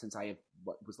cared about since I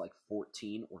was like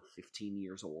 14 or 15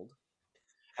 years old,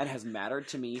 and has mattered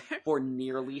to me for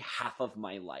nearly half of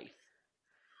my life.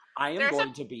 I am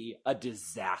going to be a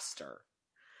disaster.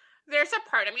 There's a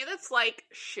part of me that's like,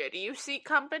 should you see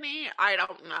Company? I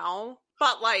don't know.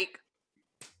 But like,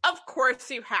 of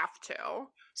course you have to.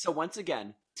 So once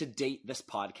again, to date this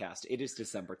podcast, it is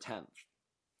December 10th.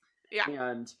 Yeah.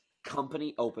 And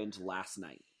Company opened last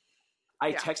night.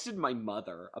 I texted my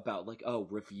mother about like, oh,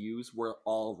 reviews were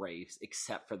all raves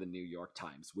except for the New York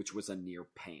Times, which was a near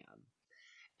pan.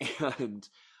 And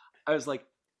I was like,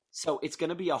 so it's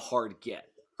going to be a hard get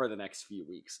for the next few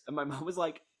weeks. And my mom was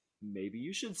like, maybe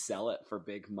you should sell it for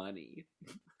big money.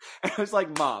 And I was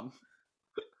like, Mom,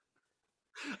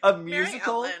 a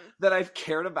musical that I've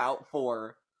cared about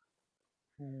for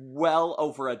well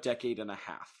over a decade and a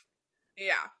half.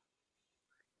 Yeah.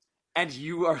 And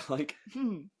you are like,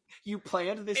 you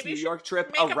planned this New York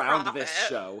trip around this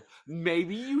show.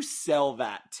 Maybe you sell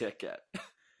that ticket.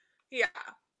 Yeah.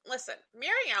 Listen,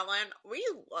 Mary Ellen, we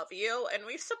love you and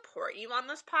we support you on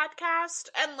this podcast.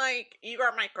 And like, you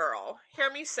are my girl.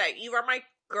 Hear me say, you are my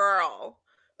girl,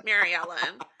 Mary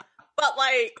Ellen. But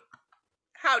like,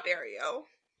 how dare you?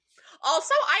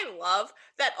 Also, I love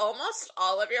that almost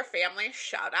all of your family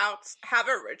shout-outs have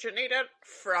originated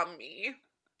from me.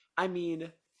 I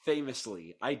mean,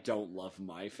 famously, I don't love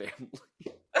my family.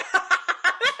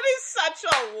 That is such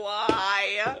a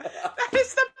lie. That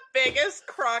is the biggest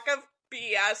crock of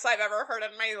BS I've ever heard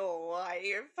in my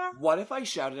life. What if I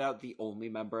shouted out the only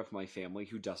member of my family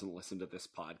who doesn't listen to this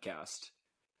podcast?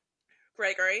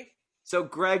 Gregory. So,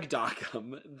 Greg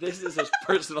Dockham, this is a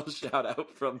personal shout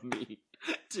out from me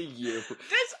to you.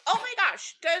 Oh my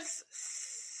gosh, does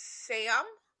Sam?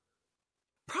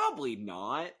 Probably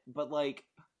not, but like,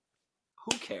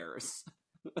 who cares?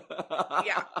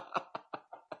 Yeah.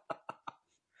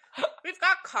 We've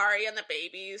got Kari and the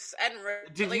babies, and really,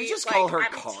 did you just call her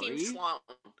I'm Kari? Team Sloan.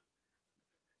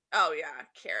 Oh yeah,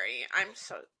 Carrie.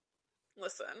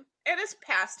 Listen, it is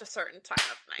past a certain time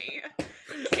of night.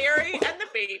 Carrie and the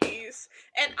babies,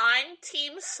 and I'm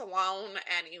Team Sloan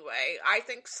anyway. I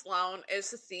think Sloan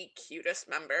is the cutest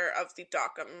member of the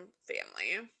Dockham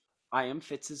family. I am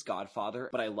Fitz's godfather,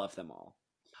 but I love them all.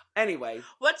 Anyway.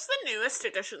 What's the newest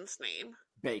edition's name?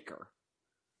 Baker.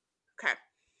 Okay.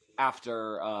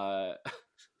 After,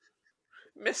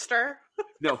 Mister.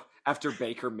 No, after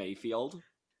Baker Mayfield.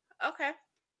 Okay.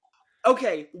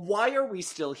 Okay, why are we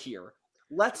still here?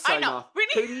 Let's sign off.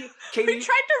 Katie, we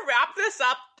tried to wrap this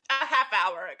up a half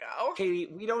hour ago. Katie,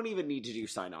 we don't even need to do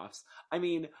sign-offs. I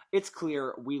mean, it's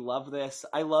clear we love this.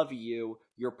 I love you.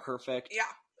 You're perfect. Yeah.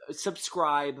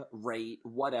 Subscribe, rate,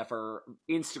 whatever.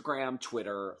 Instagram,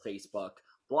 Twitter, Facebook,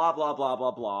 blah, blah, blah,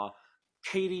 blah, blah.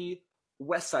 Katie,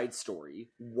 West Side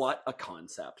Story. What a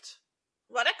concept.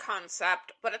 What a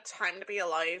concept. What a time to be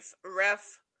alive.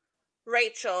 Riff,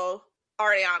 Rachel,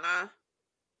 Ariana,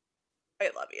 I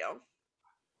love you.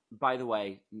 By the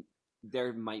way,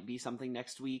 there might be something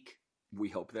next week. We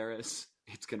hope there is.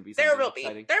 It's going to be something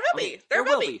exciting. There will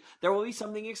be. There will be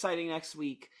something exciting next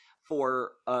week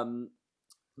for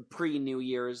pre-New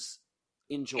Year's.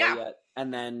 Enjoy it.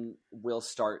 And then we'll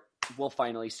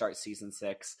finally start season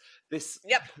 6. This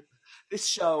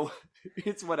show,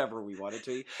 it's whatever we want it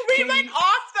to be. We went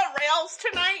off the rails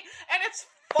tonight, and it's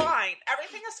fine.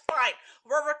 Everything is fine.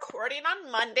 We're recording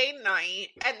on Monday night,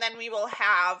 and then we will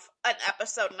have an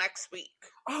episode next week.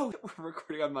 Oh, we're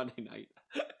recording on Monday night.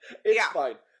 It's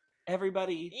fine.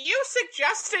 Everybody. You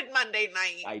suggested Monday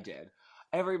night. I did.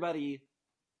 Everybody,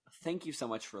 thank you so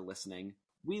much for listening.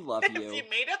 We love you. If you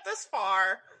made it this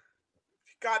far,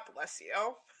 God bless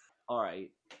you. All right.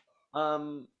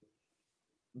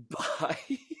 Bye.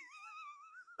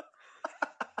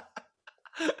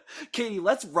 Katie,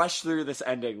 let's rush through this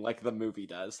ending like the movie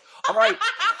does. All right.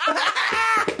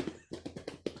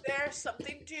 There's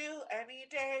something due any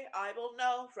day. I will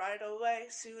know right away,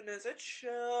 soon as it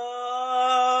shows.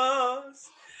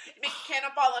 Make a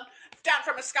cannonball down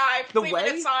from a sky. The way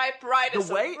inside, bright as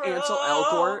the way a Ansel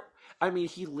Elgort. I mean,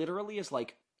 he literally is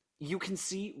like. You can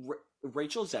see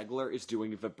Rachel Zegler is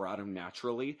doing vibrato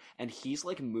naturally, and he's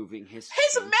like moving his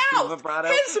mouth. Vibrato.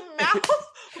 His mouth.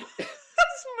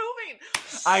 Moving.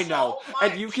 I know, so much.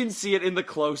 and you can see it in the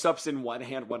close-ups in One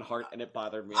Hand, One Heart, and it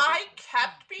bothered me. I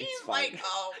kept being like,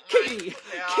 "Oh, Katie,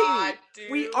 God,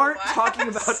 Katie, we aren't talking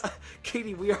about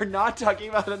Katie. We are not talking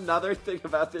about another thing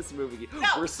about this movie. No.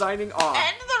 We're signing off.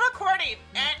 End the recording.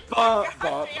 End.